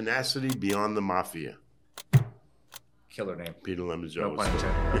Tenacity Beyond the Mafia. Killer name. Peter Lemongello.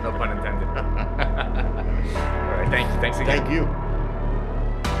 No pun intended. All right, thank you. Thanks again. Thank you.